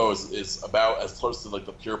 Jimbo is about as close to the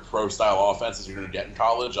pure pro style offense as you're going to get in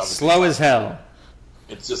college. Obviously, slow as hell.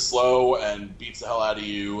 It's just slow and beats the hell out of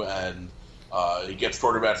you, and he gets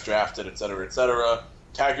quarterbacks drafted, et cetera, et cetera.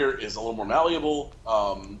 Taggart is a little more malleable.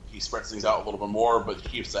 He spreads things out a little bit more, but he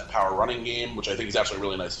keeps that power running game, which I think is actually a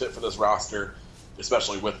really nice fit for this roster,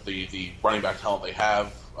 especially with the running back talent they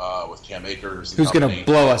have with Cam Akers. Who's going to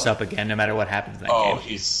blow us up again no matter what happens in that game.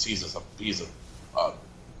 He's a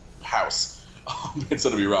house. It's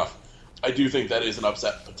going to be rough. I do think that is an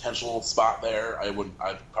upset potential spot there. I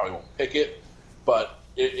probably won't pick it, but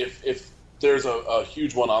if there's a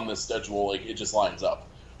huge one on this schedule, it just lines up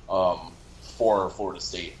for Florida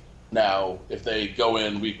State. Now, if they go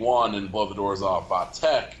in week one and blow the doors off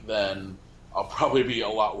Tech, then I'll probably be a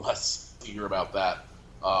lot less eager about that.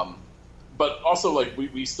 But also,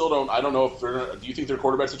 we still don't. I don't know if do you think their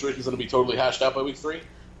quarterback situation is going to be totally hashed out by week 3?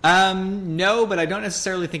 No, but I don't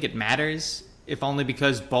necessarily think it matters. If only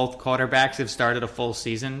because both quarterbacks have started a full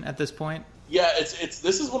season at this point. Yeah, this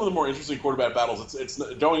is one of the more interesting quarterback battles. It's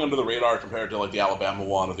going under the radar compared to the Alabama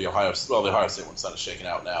one or the Ohio State one's kind of shaken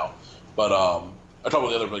out now. But I talk about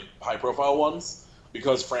the other like high profile ones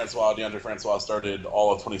because DeAndre Francois started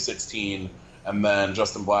all of 2016, and then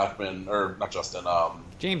Justin Blackmon, or not Justin,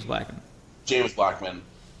 James Blackmon. James Blackmon.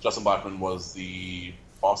 Justin Blackmon was the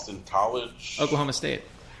Boston College, Oklahoma State.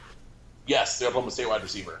 Yes, the Oklahoma State wide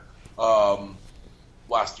receiver.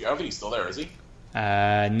 Last year, I don't think he's still there, is he?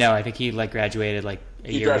 No, I think he graduated a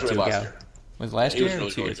year or two ago. Year. Was it last year really,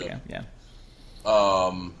 or 2 really years good. ago? Yeah.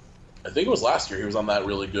 I think it was last year. He was on that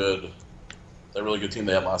really good team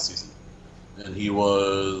they had last season, and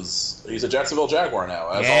he's a Jacksonville Jaguar now.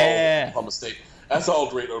 All Oklahoma State. That's all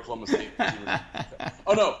great Oklahoma State.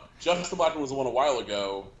 Oh no, Justin Blackmon was the one a while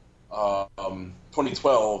ago,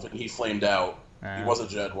 2012, and he flamed out. He was a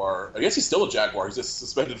Jaguar. I guess he's still a Jaguar. He's just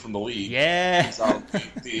suspended from the league. Yeah. He's on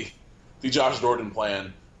the Josh Gordon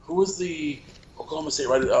plan. Who was the Oklahoma State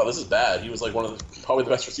right? Oh, this is bad. He was probably the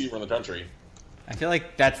best receiver in the country. I feel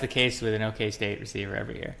like that's the case with an OK State receiver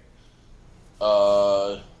every year.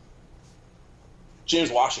 James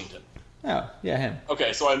Washington. Oh, yeah, him.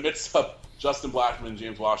 Okay, so I mixed up Justin Blackmon and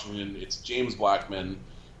James Washington. It's James Blackmon.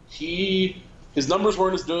 His numbers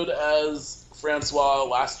weren't as good as Francois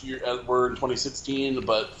last year were in 2016,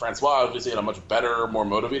 but Francois obviously had a much better, more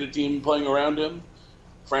motivated team playing around him.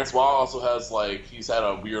 Francois also has he's had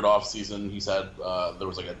a weird offseason. He's had there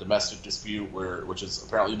was a domestic dispute which has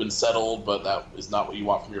apparently been settled, but that is not what you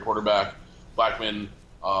want from your quarterback. Blackmon,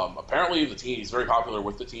 apparently he's very popular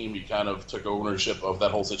with the team. He kind of took ownership of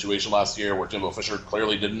that whole situation last year, where Jimbo Fisher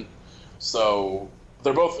clearly didn't. So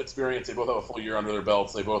they're both experienced. They both have a full year under their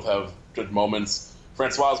belts. They both have good moments.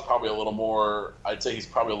 Francois is probably a little more. I'd say he's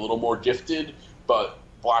probably a little more gifted, but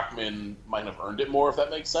Blackmon might have earned it more, if that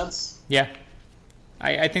makes sense. Yeah.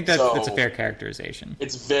 I think that's a fair characterization.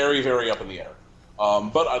 It's very, very up in the air.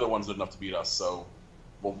 But either one's good enough to beat us, so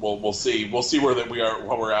we'll see. We'll see where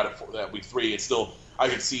we're at at week 3. It's still, I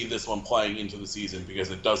could see this one playing into the season because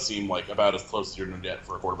it does seem like about as close as you're going to get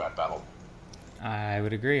for a quarterback battle. I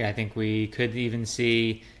would agree. I think we could even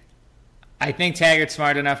see. I think Taggart's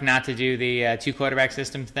smart enough not to do the 2 quarterback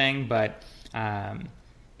system thing, but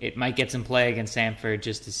it might get some play against Samford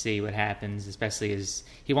just to see what happens, especially as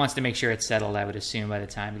he wants to make sure it's settled, I would assume, by the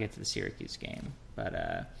time we get to the Syracuse game.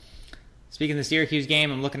 But speaking of the Syracuse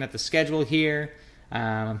game, I'm looking at the schedule here.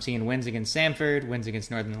 I'm seeing wins against Samford, wins against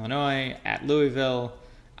Northern Illinois, at Louisville.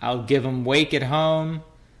 I'll give them Wake at home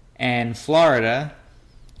and Florida.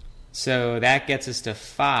 So that gets us to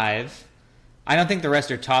 5. I don't think the rest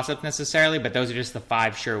are toss-ups necessarily, but those are just the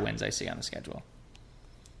 5 sure wins I see on the schedule.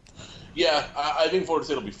 Yeah, I think Florida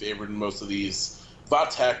State will be favored in most of these. Va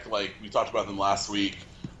Tech, we talked about them last week,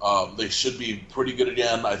 they should be pretty good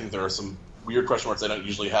again. I think there are some weird question marks they don't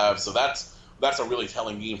usually have, so that's a really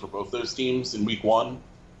telling game for both those teams in week 1.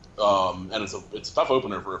 And it's a tough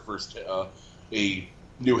opener for a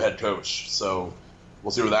new head coach. So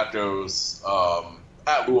we'll see where that goes.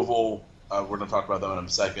 At Louisville, we're going to talk about them in a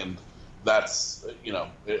second. That's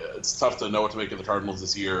it's tough to know what to make of the Cardinals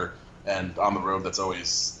this year, and on the road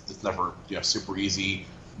it's never super easy.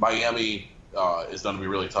 Miami is going to be a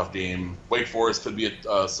really tough game. Wake Forest could be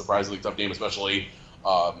a surprisingly tough game, especially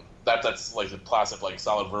that's like the classic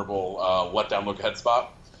solid verbal letdown look ahead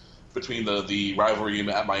spot between the rivalry game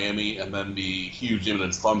at Miami and then the huge game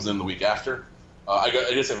against Clemson the week after. I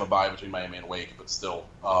guess I have a bye between Miami and Wake, but still.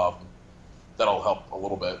 That'll help a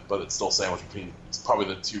little bit, but it's still sandwiched between it's probably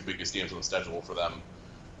the 2 biggest games on the schedule for them.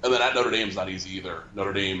 And then at Notre Dame's not easy either.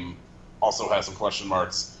 Notre Dame also has some question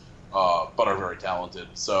marks, but are very talented.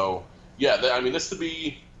 So, yeah, this could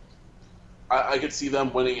be I could see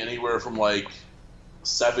them winning anywhere from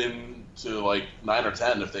 7 to 9 or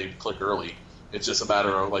 10 if they click early. It's just a matter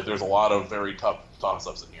of there's a lot of very tough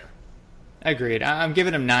toss-ups in here. Agreed. I'm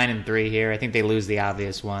giving them 9 and 3 here. I think they lose the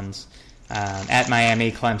obvious ones. At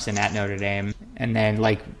Miami, Clemson, at Notre Dame. And then,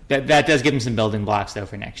 that does give them some building blocks, though,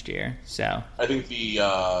 for next year. So I think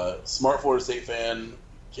the smart Florida State fan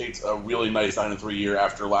takes a really nice 9-3 year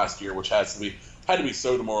after last year, which had to be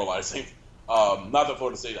so demoralizing. Not that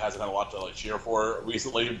Florida State hasn't had a lot to cheer for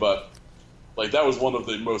recently, but that was one of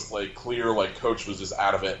the most clear coach was just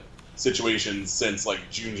out of it situations since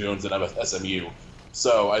June Jones at SMU.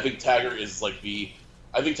 So I think Taggart is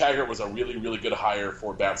I think Taggart was a really, really good hire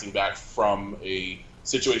for bouncing back from a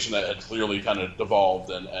situation that had clearly kind of devolved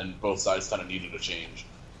and both sides kind of needed a change.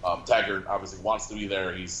 Taggart obviously wants to be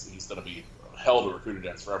there. He's going to be hell to recruit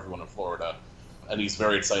against for everyone in Florida. And he's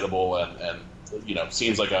very excitable and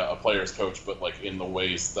seems like a player's coach, but in the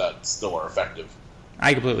ways that still are effective.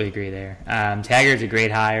 I completely agree there. Taggart's a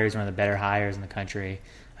great hire. He's one of the better hires in the country.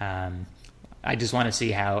 I just want to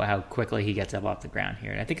see how quickly he gets up off the ground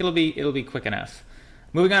here. And I think it'll be quick enough.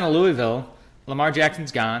 Moving on to Louisville Lamar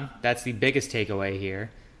Jackson's gone. That's the biggest takeaway here.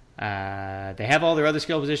 They have all their other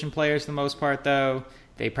skill position players for the most part, though.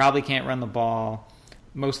 They probably can't run the ball.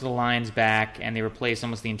 Most of the line's back, and they replace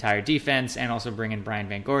almost the entire defense and also bring in Brian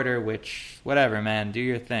Van Gorder, which, whatever, man, do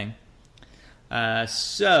your thing.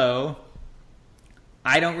 So,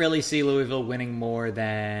 I don't really see Louisville winning more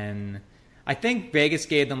than... I think Vegas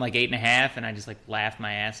gave them like 8.5, and I just like laughed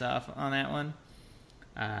my ass off on that one.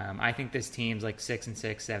 I think this team's like 6-6,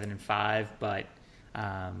 7-5, but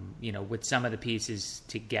with some of the pieces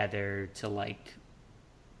together to like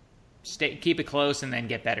keep it close and then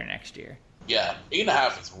get better next year. Yeah,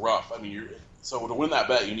 8.5 is rough. I mean, so to win that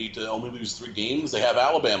bet, you need to only lose 3 games. They have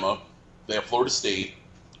Alabama, they have Florida State,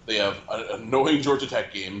 they have an annoying Georgia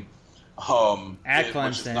Tech game. At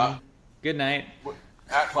Clemson. Good night.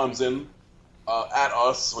 At Clemson. At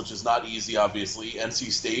us, which is not easy, obviously.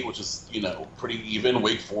 NC State, which is, pretty even.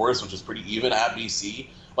 Wake Forest, which is pretty even. At BC.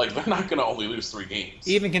 Like, they're not going to only lose 3 games.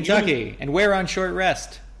 Even Kentucky. And we're on short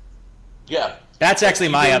rest. Yeah. That's actually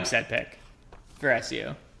my upset pick for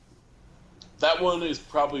SU. That one is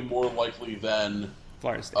probably more likely than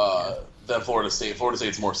Florida State. Than Florida State. Florida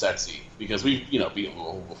State's more sexy because we've, beaten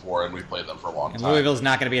Louisville before and we've played them for a long time. And Louisville's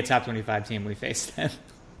not going to be a top 25 team we face then.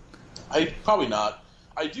 Probably not.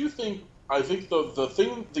 I think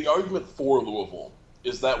the argument for Louisville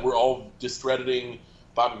is that we're all discrediting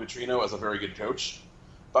Bobby Petrino as a very good coach.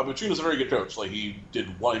 Bobby Petrino's a very good coach. Like, he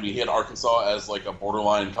had Arkansas as like a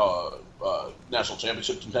borderline national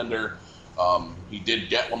championship contender. He did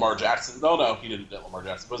get Lamar Jackson. No, he didn't get Lamar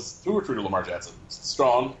Jackson. But who recruited Lamar Jackson?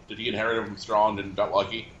 Strong. Did he inherit him from Strong and got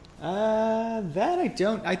lucky? That I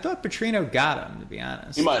don't. I thought Petrino got him, to be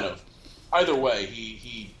honest. He might have. Either way,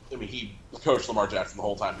 he coached Lamar Jackson the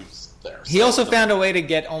whole time he was there. He also found a way to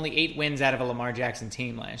get only 8 wins out of a Lamar Jackson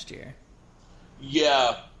team last year.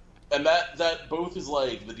 Yeah, and that both is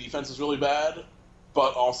like the defense is really bad,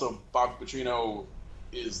 but also Bobby Petrino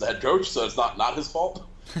is the head coach, so it's not his fault.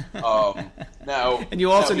 Now, and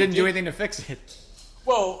you also didn't do anything to fix it.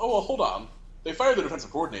 Well, hold on. They fired the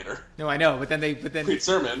defensive coordinator. No, I know, but then Pete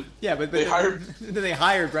Sermon. Yeah, but they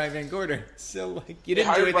hired Brian Van Gorder. So like you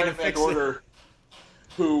didn't do anything to fix it.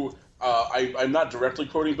 Who I'm not directly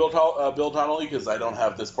quoting Bill Donnelly because I don't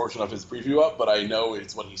have this portion of his preview up, but I know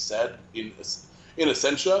it's what he said in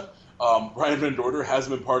Essentia. Brian Van Gorder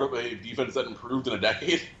hasn't been part of a defense that improved in a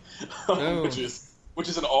decade, which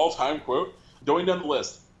is an all-time quote. Going down the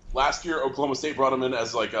list, last year Oklahoma State brought him in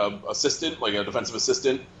as like a assistant, like a defensive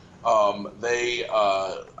assistant. I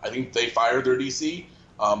think they fired their DC.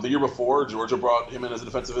 The year before, Georgia brought him in as a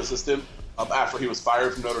defensive assistant after he was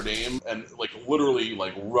fired from Notre Dame and literally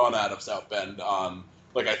run out of South Bend on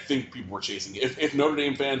I think people were chasing him. If Notre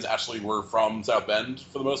Dame fans actually were from South Bend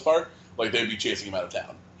for the most part, they'd be chasing him out of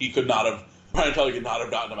town. Brian Kelly could not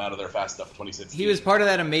have gotten him out of there fast enough in 2016. He was part of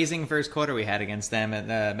that amazing first quarter we had against them at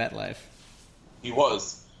MetLife. He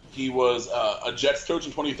was. He was a Jets coach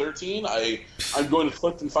in 2013. I'm going to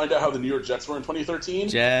click and find out how the New York Jets were in 2013.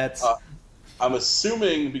 Jets. I'm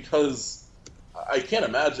assuming because I can't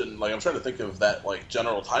imagine. I'm trying to think of that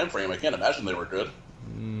general time frame. I can't imagine they were good.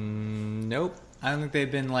 Nope. I don't think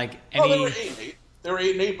they've been any. Oh, they were 8-8. They were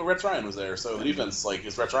 8-8, but Rex Ryan was there, so the defense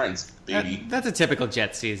is Rex Ryan's baby. That's a typical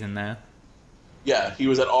Jets season, though. Yeah, he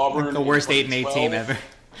was at Auburn. The worst 8-8 team ever.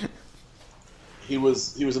 He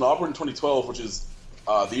was in Auburn in 2012, which is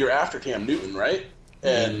the year after Cam Newton, right?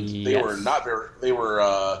 And they were not very. They were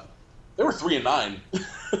 3-9,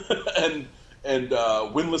 and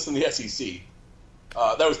winless in the SEC.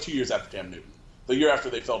 That was 2 years after Cam Newton. The year after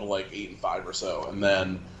they fell to 8-5 or so, and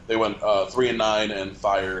then they went 3-9 and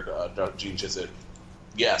fired Gene Chizik.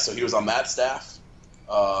 Yeah, so he was on that staff.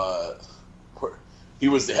 He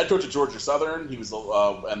was the head coach at Georgia Southern. He was,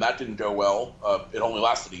 and that didn't go well. It only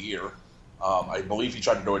lasted a year. I believe he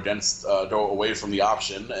tried to go away from the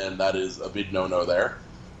option, and that is a big no-no there.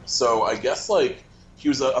 So I guess he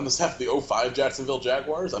was on the staff of the 2005 Jacksonville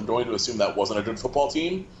Jaguars. I'm going to assume that wasn't a good football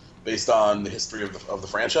team based on the history of the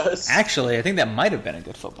franchise. Actually, I think that might have been a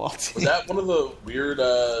good football team. Was that one of the weird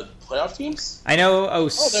playoff teams? I know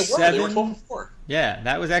 07. They were 12-4. Yeah,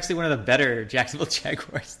 that was actually one of the better Jacksonville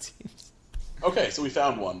Jaguars teams. Okay, so we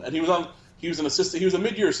found one, and he was an assistant. He was a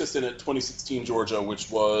mid-year assistant at 2016 Georgia,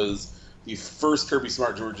 which was the first Kirby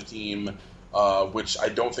Smart Georgia team, which I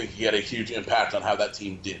don't think he had a huge impact on how that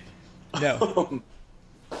team did. No.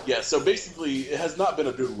 Yeah, so basically, it has not been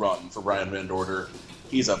a good run for Brian Van Gorder.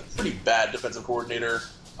 He's a pretty bad defensive coordinator.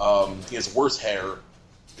 He has worse hair,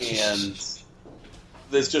 and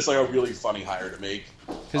it's just a really funny hire to make.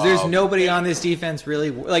 Because there's nobody on this defense really.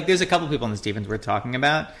 There's a couple people on this defense we're talking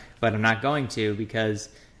about, but I'm not going to because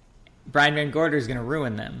Brian Van Gorder is going to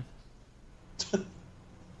ruin them.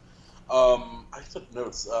 I took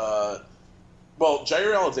notes. Well,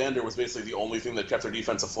 Jair Alexander was basically the only thing that kept their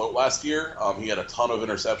defense afloat last year. He had a ton of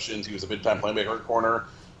interceptions. He was a big-time playmaker at corner.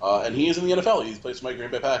 And he is in the NFL. He's plays for my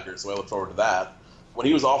Green Bay Packers, so I look forward to that. When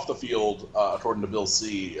he was off the field, according to Bill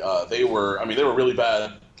C., they were really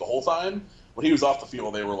bad the whole time. When he was off the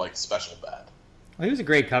field, they were like special bad. Well, he was a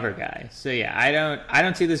great cover guy. So yeah, I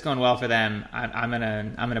don't see this going well for them. I'm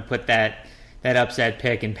gonna put that upset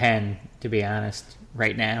pick in pen, to be honest,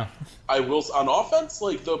 right now. I will on offense,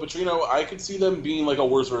 like though Petrino, I could see them being like a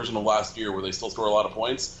worse version of last year, where they still score a lot of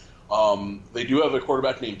points. They do have a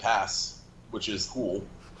quarterback named Pass, which is cool.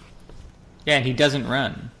 Yeah, and he doesn't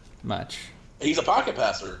run much. He's a pocket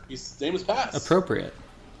passer. His name is Pass. Appropriate.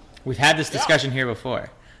 We've had this discussion here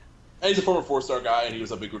before. And he's a former 4-star guy, and he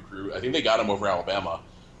was a big recruit. I think they got him over Alabama,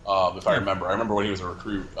 if I remember. I remember when he was a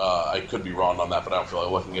recruit. I could be wrong on that, but I don't feel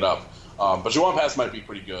like looking it up. But Juwan Pass might be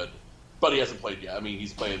pretty good, but he hasn't played yet. I mean,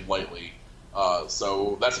 he's playing lightly.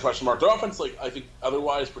 So that's a question mark. Their offense, like I think,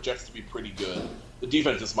 otherwise projects to be pretty good. The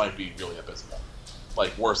defense just might be really abysmal,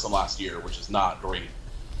 like worse than last year, which is not great.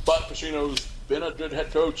 But Petrino's been a good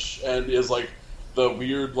head coach and is like the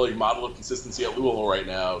weird like model of consistency at Louisville right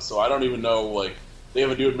now. So I don't even know, like, they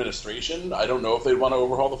have a new administration. I don't know if they'd want to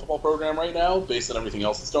overhaul the football program right now based on everything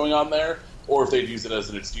else that's going on there, or if they'd use it as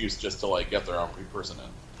an excuse just to like get their own person in.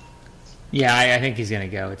 Yeah, I think he's going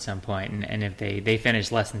to go at some point, and if they finish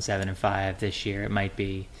less than 7-5 this year, it might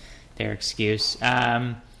be their excuse.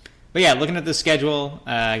 But yeah, looking at the schedule,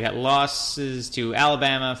 I got losses to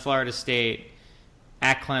Alabama, Florida State,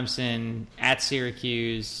 at Clemson, at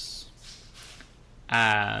Syracuse.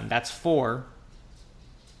 That's 4.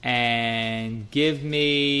 And give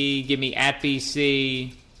me at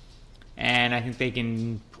BC, and I think they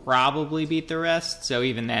can probably beat the rest. So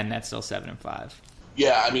even then, that's still 7-5.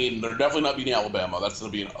 Yeah, I mean, they're definitely not beating Alabama. That's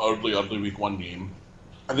going to be an ugly week 1 game.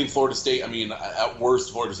 I think Florida State, I mean, at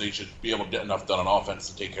worst, Florida State should be able to get enough done on offense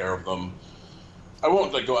to take care of them. I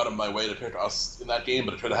won't go out of my way to pick us in that game,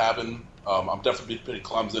 but it could happen. I'm definitely picking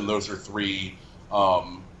Clemson. Those are 3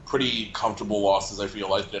 pretty comfortable losses, I feel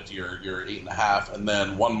like, to get to your 8.5. And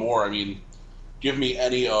then one more, I mean, give me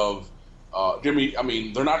any of they're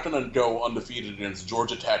not going to go undefeated against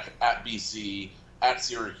Georgia Tech, at BC, at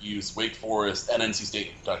Syracuse, Wake Forest, and NC State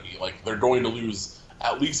and Kentucky. Like, they're going to lose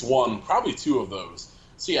at least 1, probably 2 of those.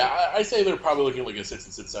 So yeah, I say they're probably looking like a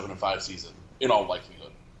 6-6, 7-5 season, in all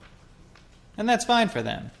likelihood. And that's fine for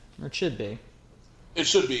them. Or it should be. It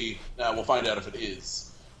should be. Now we'll find out if it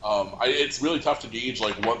is. It's really tough to gauge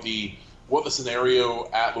like what the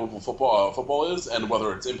scenario at Louisville football is, and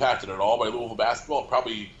whether it's impacted at all by Louisville basketball.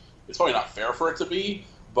 It's probably not fair for it to be,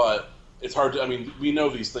 but it's hard to. I mean, we know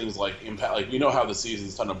these things like impact. Like we know how the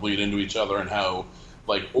seasons tend to bleed into each other, and how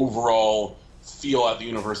like overall feel at the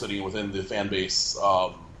university and within the fan base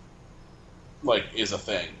is a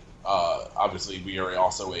thing. Obviously, we are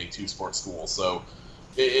also a 2-sport school, so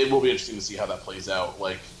it will be interesting to see how that plays out.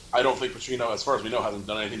 Like, I don't think Petrino, as far as we know, hasn't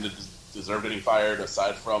done anything to deserve getting fired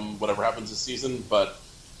aside from whatever happens this season, but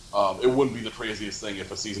it wouldn't be the craziest thing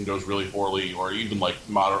if a season goes really poorly or even like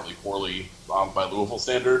moderately poorly by Louisville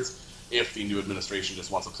standards if the new administration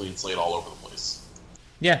just wants a clean slate all over the place.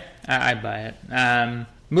 Yeah, I buy it.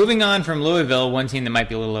 Moving on from Louisville, one team that might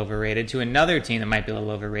be a little overrated, to another team that might be a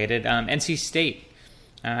little overrated, NC State.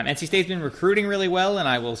 NC State's been recruiting really well, and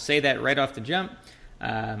I will say that right off the jump.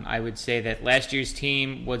 I would say that last year's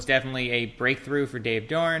team was definitely a breakthrough for Dave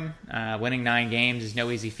Dorn. Winning 9 games is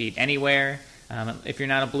no easy feat anywhere. If you're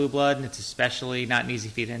not a blue blood, it's especially not an easy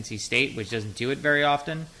feat at NC State, which doesn't do it very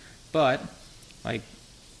often. But, like,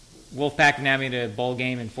 Wolfpack now made a bowl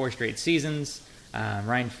game in 4 straight seasons.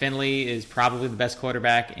 Ryan Finley is probably the best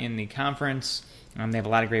quarterback in the conference. They have a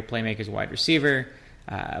lot of great playmakers, wide receiver.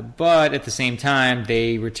 But at the same time,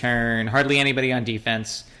 they return hardly anybody on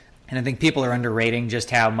defense. And I think people are underrating just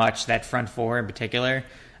how much that front 4 in particular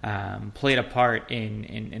played a part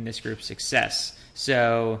in this group's success.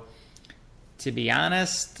 So, to be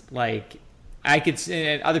honest, like, I could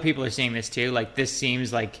say, other people are seeing this too, like, this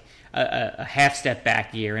seems like a half step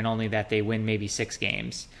back year, and only that they win maybe 6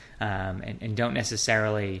 games and don't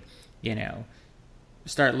necessarily,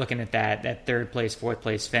 start looking at that 3rd place, 4th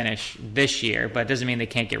place finish this year, but it doesn't mean they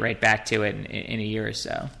can't get right back to it in a year or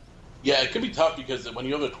so. Yeah, it could be tough because when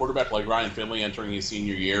you have a quarterback like Ryan Finley entering his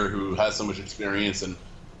senior year who has so much experience and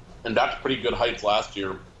got to pretty good heights last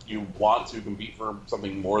year, you want to compete for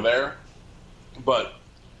something more there. But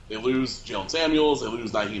they lose Jalen Samuels, they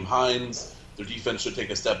lose Nyheim Hines. Their defense should take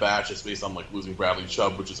a step back just based on like losing Bradley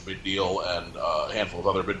Chubb, which is a big deal, and a handful of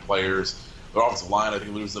other big players. Their offensive line, I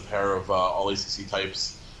think, loses a pair of all-ACC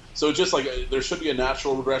types. So just like there should be a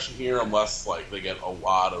natural regression here unless like they get a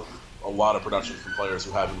lot of a lot of production from players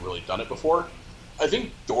who haven't really done it before. I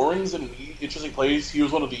think Doran's an interesting place. He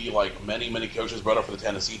was one of the many coaches brought up for the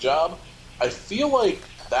Tennessee job. I feel like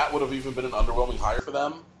that would have even been an underwhelming hire for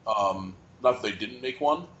them. Not that they didn't make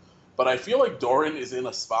one, but I feel like Doran is in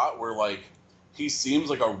a spot where he seems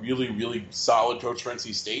like a really, really solid coach for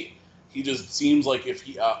NC State. He just seems like if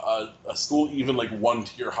a school even one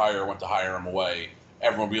tier higher went to hire him away,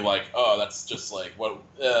 everyone would be like, oh, that's just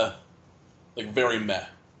very meh.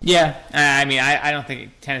 Yeah, I mean, I don't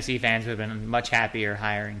think Tennessee fans would have been much happier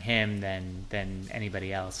hiring him than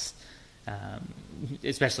anybody else,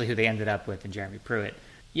 especially who they ended up with in Jeremy Pruitt.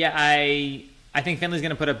 Yeah, I think Finley's going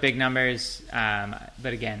to put up big numbers,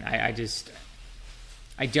 but again,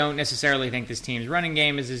 I don't necessarily think this team's running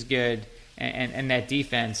game is as good, and that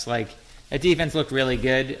defense, that defense looked really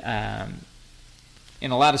good in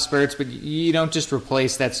a lot of spurts, but you don't just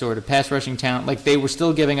replace that sort of pass rushing talent. They were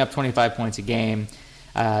still giving up 25 points a game.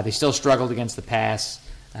 They still struggled against the pass.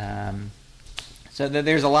 So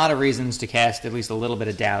there's a lot of reasons to cast at least a little bit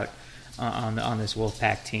of doubt on this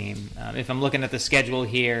Wolfpack team. If I'm looking at the schedule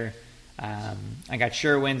here, I got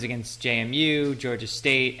sure wins against JMU, Georgia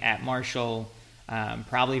State, at Marshall,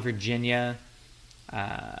 probably Virginia,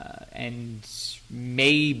 and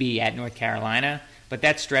maybe at North Carolina. But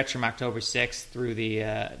that stretch from October 6th through the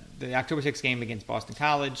October 6th game against Boston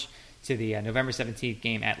College to the November 17th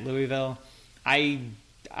game at Louisville,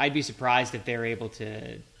 I'd be surprised if they're able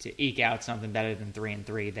to eke out something better than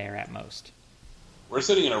 3-3 there at most. We're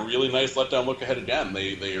sitting in a really nice letdown look ahead again.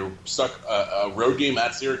 They are stuck a road game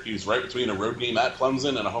at Syracuse right between a road game at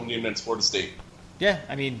Clemson and a home game against Florida State. Yeah,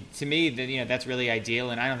 I mean, to me, that's really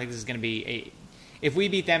ideal, and I don't think this is going to be if we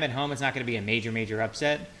beat them at home, it's not going to be a major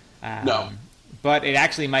upset. No. But it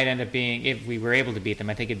actually might end up being, if we were able to beat them,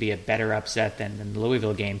 I think it'd be a better upset than the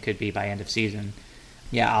Louisville game could be by end of season.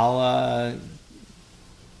 Yeah,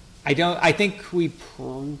 I think we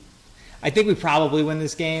probably win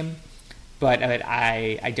this game, but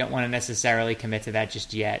I don't want to necessarily commit to that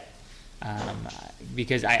just yet,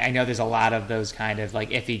 because I know there's a lot of those kind of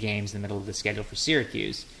iffy games in the middle of the schedule for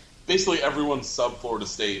Syracuse. Basically, everyone's sub Florida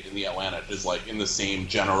State in the Atlantic is in the same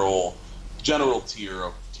general tier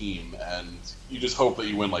of team, and you just hope that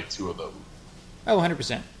you win two of them. Oh,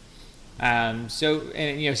 100%.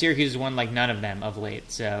 Syracuse has won none of them of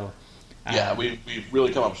late, so. Yeah, we've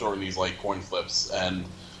really come up short in these coin flips, and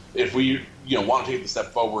if we want to take the step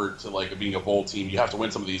forward to being a bowl team, you have to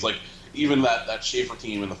win some of these. Even that Schaefer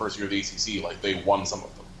team in the first year of the ACC, they won some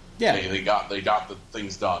of them. Yeah, they got the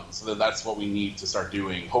things done. So that's what we need to start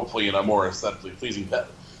doing, hopefully in a more aesthetically pleasing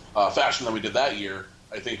fashion than we did that year.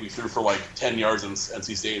 I think we threw for 10 yards in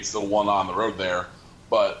NC State, still won on the road there,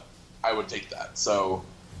 but I would take that. So.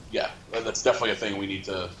 Yeah, that's definitely a thing we need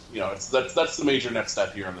to. That's the major next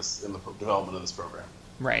step here in the development of this program.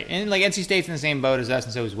 Right, and NC State's in the same boat as us,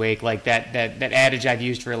 and so is Wake. That adage I've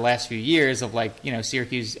used for the last few years of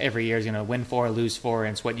Syracuse every year is going to win 4, lose 4,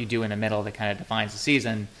 and it's what you do in the middle that kind of defines the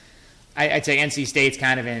season. I'd say NC State's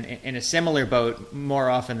kind of in a similar boat more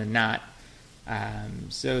often than not.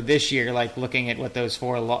 So this year, looking at what those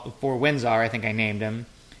 4 wins are, I think I named them.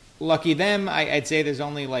 Lucky them, I'd say there's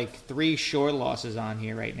only 3 short losses on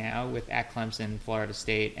here right now with at Clemson, Florida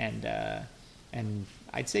State, and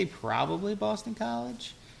I'd say probably Boston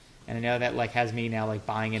College. And I know that has me now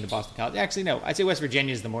buying into Boston College. Actually, no, I'd say West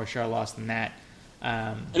Virginia is the more sure loss than that.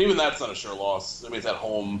 And even that's not a sure loss. I mean, it's at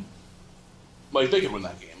home. They could win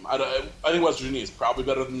that game. I think West Virginia is probably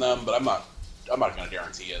better than them, but I'm not going to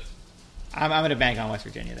guarantee it. I'm going to bank on West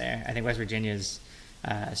Virginia there. I think West Virginia's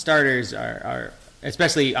starters are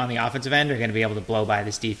especially on the offensive end, are going to be able to blow by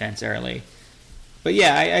this defense early. But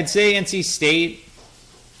yeah, I'd say NC State,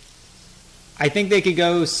 I think they could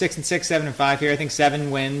go 6-6, 7-5 here. I think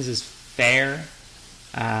 7 wins is fair.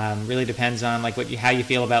 Really depends on how you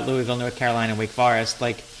feel about Louisville, North Carolina, and Wake Forest.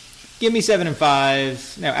 Give me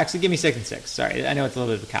 7-5. No, actually, give me 6-6. Sorry, I know it's a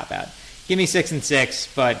little bit of a cop out. Give me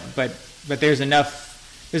 6-6, but there's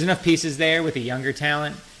enough pieces there with a younger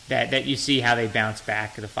talent that you see how they bounce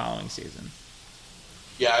back the following season.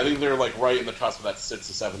 Yeah, I think they're right in the cusp of that 6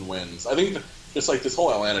 to 7 wins. I think just this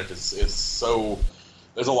whole Atlantic is so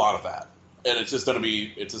there's a lot of that, and it's just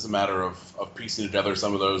a matter of piecing together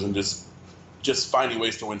some of those and just finding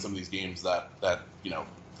ways to win some of these games that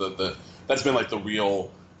that's been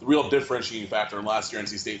the real differentiating factor. And last year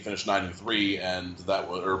NC State finished 9-3, and that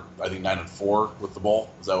was, or I think 9-4 with the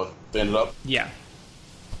bowl. Is that what they ended up? Yeah.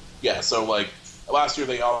 Yeah. So last year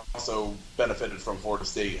they also benefited from Florida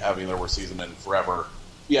State having their worst season in forever.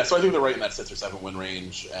 Yeah, so I think they're right in that 6 or 7 win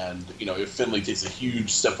range, and if Finley takes a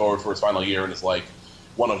huge step forward for his final year and is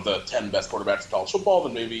one of the 10 best quarterbacks in college football,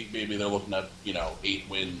 then maybe they're looking at 8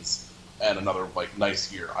 wins. and another like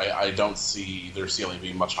nice year. I don't see their ceiling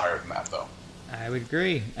being much higher than that, though. I would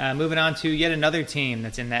agree. Moving on to yet another team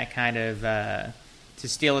that's in that kind of, to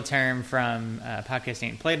steal a term from Podcast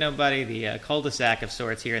Ain't Played Nobody, the cul-de-sac of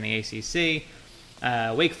sorts here in the ACC.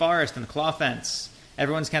 Wake Forest and the Claw Fence.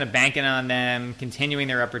 Everyone's kind of banking on them, continuing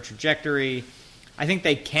their upward trajectory. I think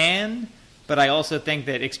they can, but I also think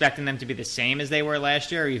that expecting them to be the same as they were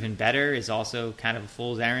last year or even better is also kind of a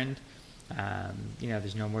fool's errand.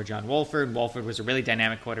 There's no more John Wolford. Wolford was a really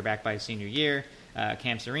dynamic quarterback by his senior year.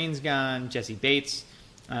 Cam Serene's gone. Jesse Bates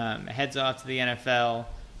heads off to the NFL.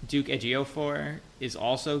 Duke Ejiofor is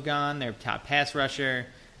also gone, their top pass rusher.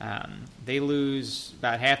 They lose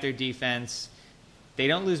about half their defense. They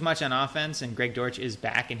don't lose much on offense, and Greg Dortch is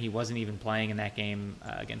back, and he wasn't even playing in that game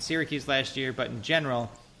against Syracuse last year. But in general,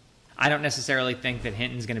 I don't necessarily think that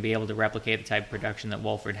Hinton's going to be able to replicate the type of production that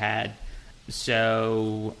Wolford had.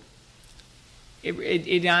 So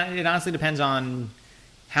it honestly depends on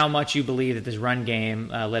how much you believe that this run game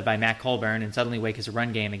led by Matt Colburn, and suddenly Wake is a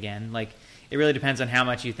run game again. Like, it really depends on how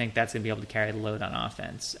much you think that's going to be able to carry the load on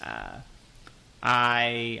offense.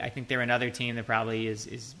 I think they're another team that probably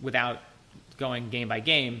is without going game by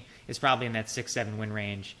game, is probably in that 6-7 win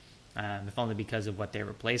range, if only because of what they're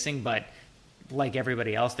replacing. But like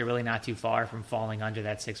everybody else, they're really not too far from falling under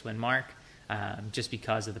that 6-win mark, just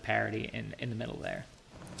because of the parity in the middle there.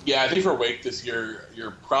 Yeah, I think for Wake this year,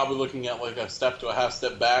 you're probably looking at like a step to a half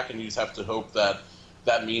step back, and you just have to hope that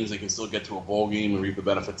that means they can still get to a bowl game and reap the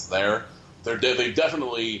benefits there. They've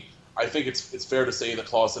definitely, I think it's fair to say that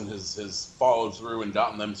Clawson has followed through and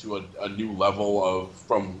gotten them to a new level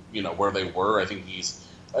from where they were. I think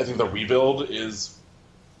the rebuild is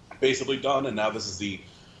basically done, and now this is the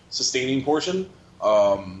sustaining portion.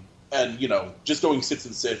 And just going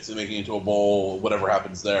 6-6 and making it into a bowl, whatever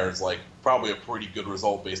happens there, is like probably a pretty good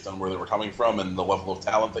result based on where they were coming from and the level of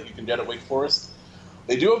talent that you can get at Wake Forest.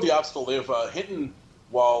 They do have the obstacle. They have Hinton.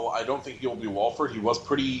 While I don't think he will be Walford, he was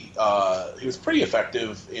pretty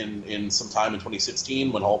effective in some time in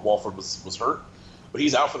 2016 when Walford was hurt. But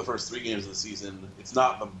he's out for the first 3 games of the season. It's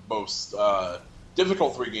not the most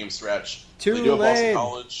difficult 3-game stretch. They do have Boston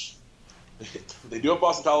College. They do have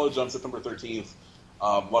Boston College on September 13th.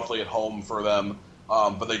 Luckily at home for them.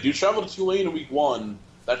 But they do travel to Tulane in week 1.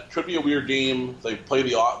 That could be a weird game. They play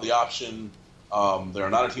the option. They're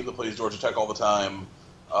not a team that plays Georgia Tech all the time.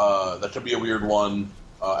 That could be a weird one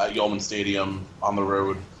at Yulman Stadium on the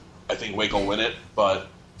road. I think Wake will win it, but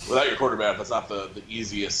without your quarterback, that's not the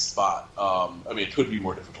easiest spot. It could be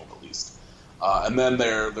more difficult at least. And then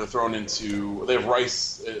they're thrown into, they have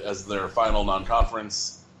Rice as their final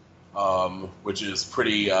non-conference, which is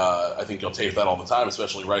pretty. I think you'll take that all the time,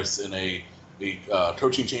 especially Rice in a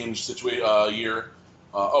coaching change year.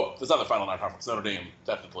 That's not the final non-conference. Notre Dame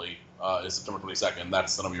technically is September 22nd.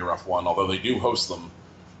 That's going to be a rough one, although they do host them,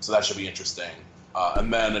 so that should be interesting.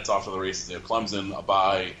 And then it's off to the races. They have Clemson, a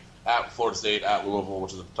bye, at Florida State, at Louisville,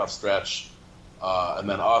 which is a tough stretch, and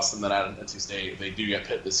then us, and then at NC State. They do get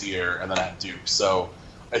Pitt this year, and then at Duke. So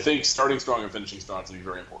I think starting strong and finishing strong is going to be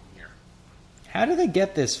very important here. How do they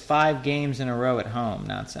get this 5 games in a row at home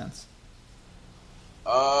nonsense?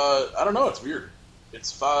 I don't know. It's weird.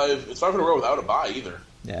 It's 5 in a row without a bye either.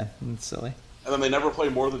 Yeah, it's silly. And then they never play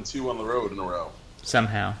more than 2 on the road in a row.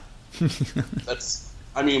 Somehow.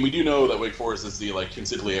 We do know that Wake Forest is the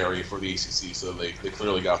consigliere for the ACC, so they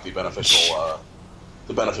clearly got the beneficial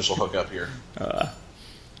hookup here. All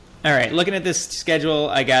right, looking at this schedule,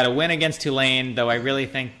 I got a win against Tulane, though I really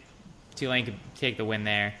think Tulane could take the win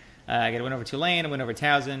there. I got a win over Tulane, a win over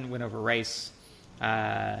Towson, win over Rice.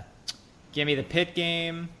 Give me the Pitt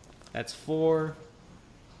game. That's 4.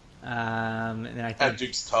 And then I think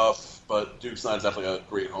Duke's tough, but Duke's not exactly a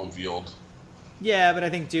great home field. Yeah, but I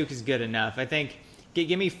think Duke is good enough. I think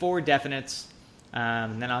give me 4 definites,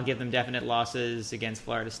 and then I'll give them definite losses against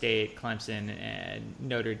Florida State, Clemson, and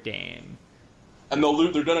Notre Dame. And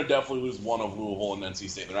they're going to definitely lose one of Louisville and NC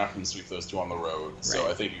State. They're not going to sweep those 2 on the road. Right. So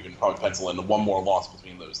I think you can probably pencil in one more loss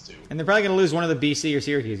between those 2. And they're probably going to lose one of the BC or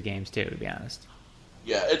Syracuse games too, to be honest.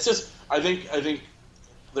 Yeah, it's just I think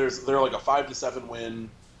they're like a 5-7 win.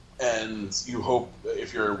 And you hope,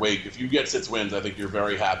 if you're Wake, if you get 6 wins, I think you're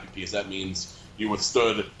very happy because that means you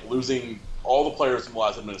withstood losing all the players from the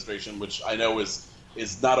last administration, which I know is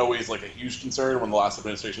not always like a huge concern when the last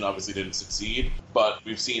administration obviously didn't succeed. But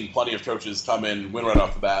we've seen plenty of coaches come in, win right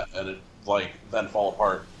off the bat, and it then fall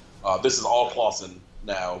apart. This is all Clawson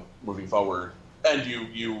now moving forward, and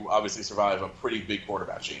you obviously survive a pretty big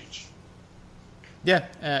quarterback change. Yeah,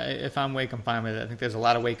 if I'm Wake, I'm fine with it. I think there's a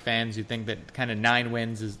lot of Wake fans who think that kind of 9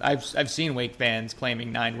 wins is. I've seen Wake fans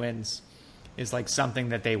claiming 9 wins is like something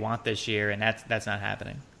that they want this year, and that's not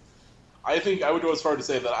happening. I think I would go as far to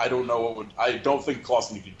say that I don't think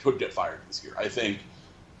Clawson could get fired this year. I think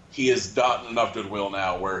he has gotten enough goodwill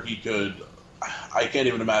now where he could. I can't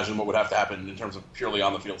even imagine what would have to happen in terms of purely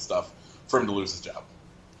on the field stuff for him to lose his job.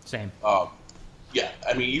 Same. Yeah,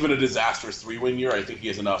 I mean, even a disastrous 3-win year, I think he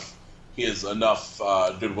has enough. He has enough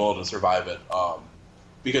goodwill to survive it,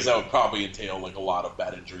 because that would probably entail like a lot of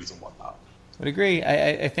bad injuries and whatnot. I would agree.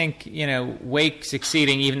 I think, Wake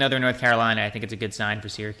succeeding, even though they're North Carolina, I think it's a good sign for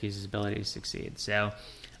Syracuse's ability to succeed. So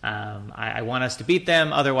I want us to beat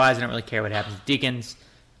them. Otherwise, I don't really care what happens to Deacons.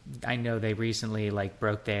 I know they recently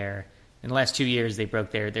in the last 2 years, they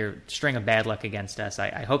broke their string of bad luck against us.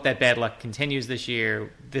 I hope that bad luck continues this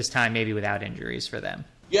year, this time maybe without injuries for them.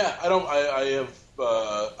 Yeah, I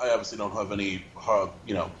obviously don't have any,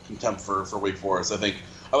 contempt for Wake Forest. I think,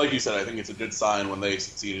 like you said, I think it's a good sign when they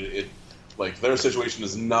succeeded. Their situation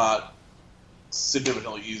is not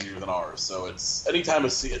significantly easier than ours. So it's anytime a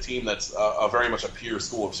team that's very much a peer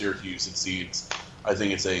school of Syracuse succeeds, I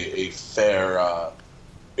think it's a fair.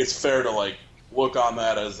 It's fair to look on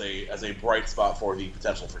that as a bright spot for the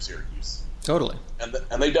potential for Syracuse. Totally. And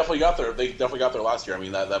they definitely got there. They definitely got there last year. I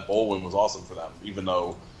mean, that bowl win was awesome for them, even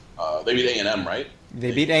though they beat A&M, right?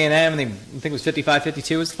 They beat A&M, and I think it was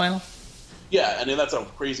 55-52 was the final? Yeah, and that's a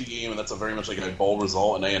crazy game, and that's a very much a bowl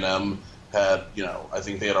result, and A&M had, I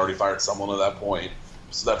think they had already fired someone at that point.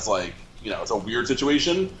 So that's it's a weird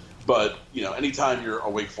situation, but, anytime you're a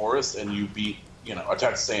Wake Forest and you beat, a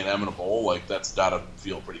Texas A&M in a bowl, that's got to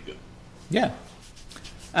feel pretty good. Yeah.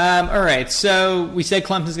 All right, so we said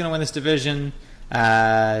Clemson's going to win this division.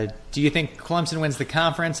 Do you think Clemson wins the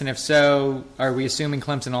conference? And if so, are we assuming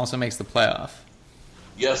Clemson also makes the playoff?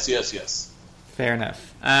 Yes. Fair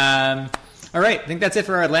enough. All right, I think that's it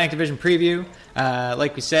for our Atlantic Division preview.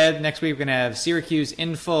 Like we said, next week we're going to have Syracuse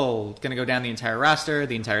in full. Going to go down the entire roster,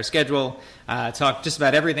 the entire schedule, talk just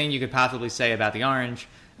about everything you could possibly say about the Orange.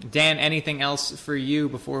 Dan, anything else for you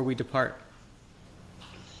before we depart?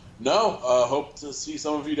 No, hope to see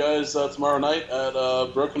some of you guys tomorrow night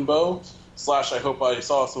at Broken Bow. / I hope I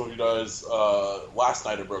saw some of you guys last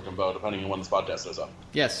night at Broken Bow, depending on when this podcast goes up.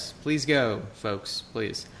 Yes, please go, folks,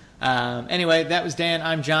 please. Anyway, that was Dan.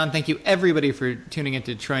 I'm John. Thank you, everybody, for tuning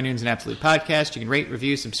into Troy Nunes and Absolute Podcast. You can rate,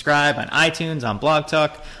 review, subscribe on iTunes, on Blog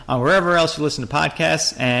Talk, on wherever else you listen to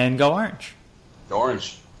podcasts, and go Orange. Go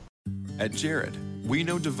Orange. At Jared, we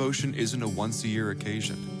know devotion isn't a once-a-year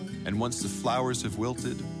occasion. And once the flowers have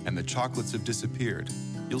wilted and the chocolates have disappeared,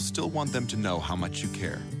 you'll still want them to know how much you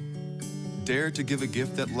care. Dare to give a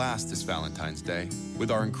gift that lasts this Valentine's Day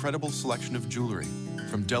with our incredible selection of jewelry.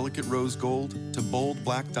 From delicate rose gold to bold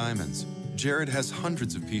black diamonds, Jared has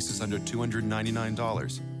hundreds of pieces under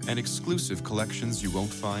 $299 and exclusive collections you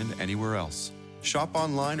won't find anywhere else. Shop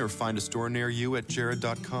online or find a store near you at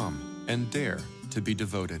Jared.com and dare to be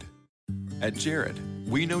devoted. At Jared,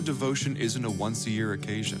 we know devotion isn't a once-a-year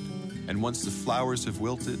occasion, and once the flowers have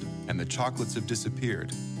wilted and the chocolates have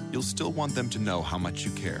disappeared, you'll still want them to know how much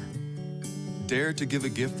you care. Dare to give a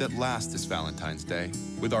gift that lasts this Valentine's Day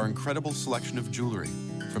with our incredible selection of jewelry.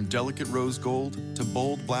 From delicate rose gold to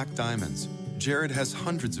bold black diamonds, Jared has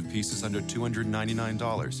hundreds of pieces under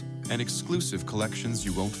 $299 and exclusive collections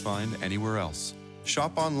you won't find anywhere else.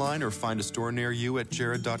 Shop online or find a store near you at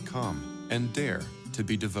Jared.com and dare to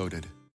be devoted.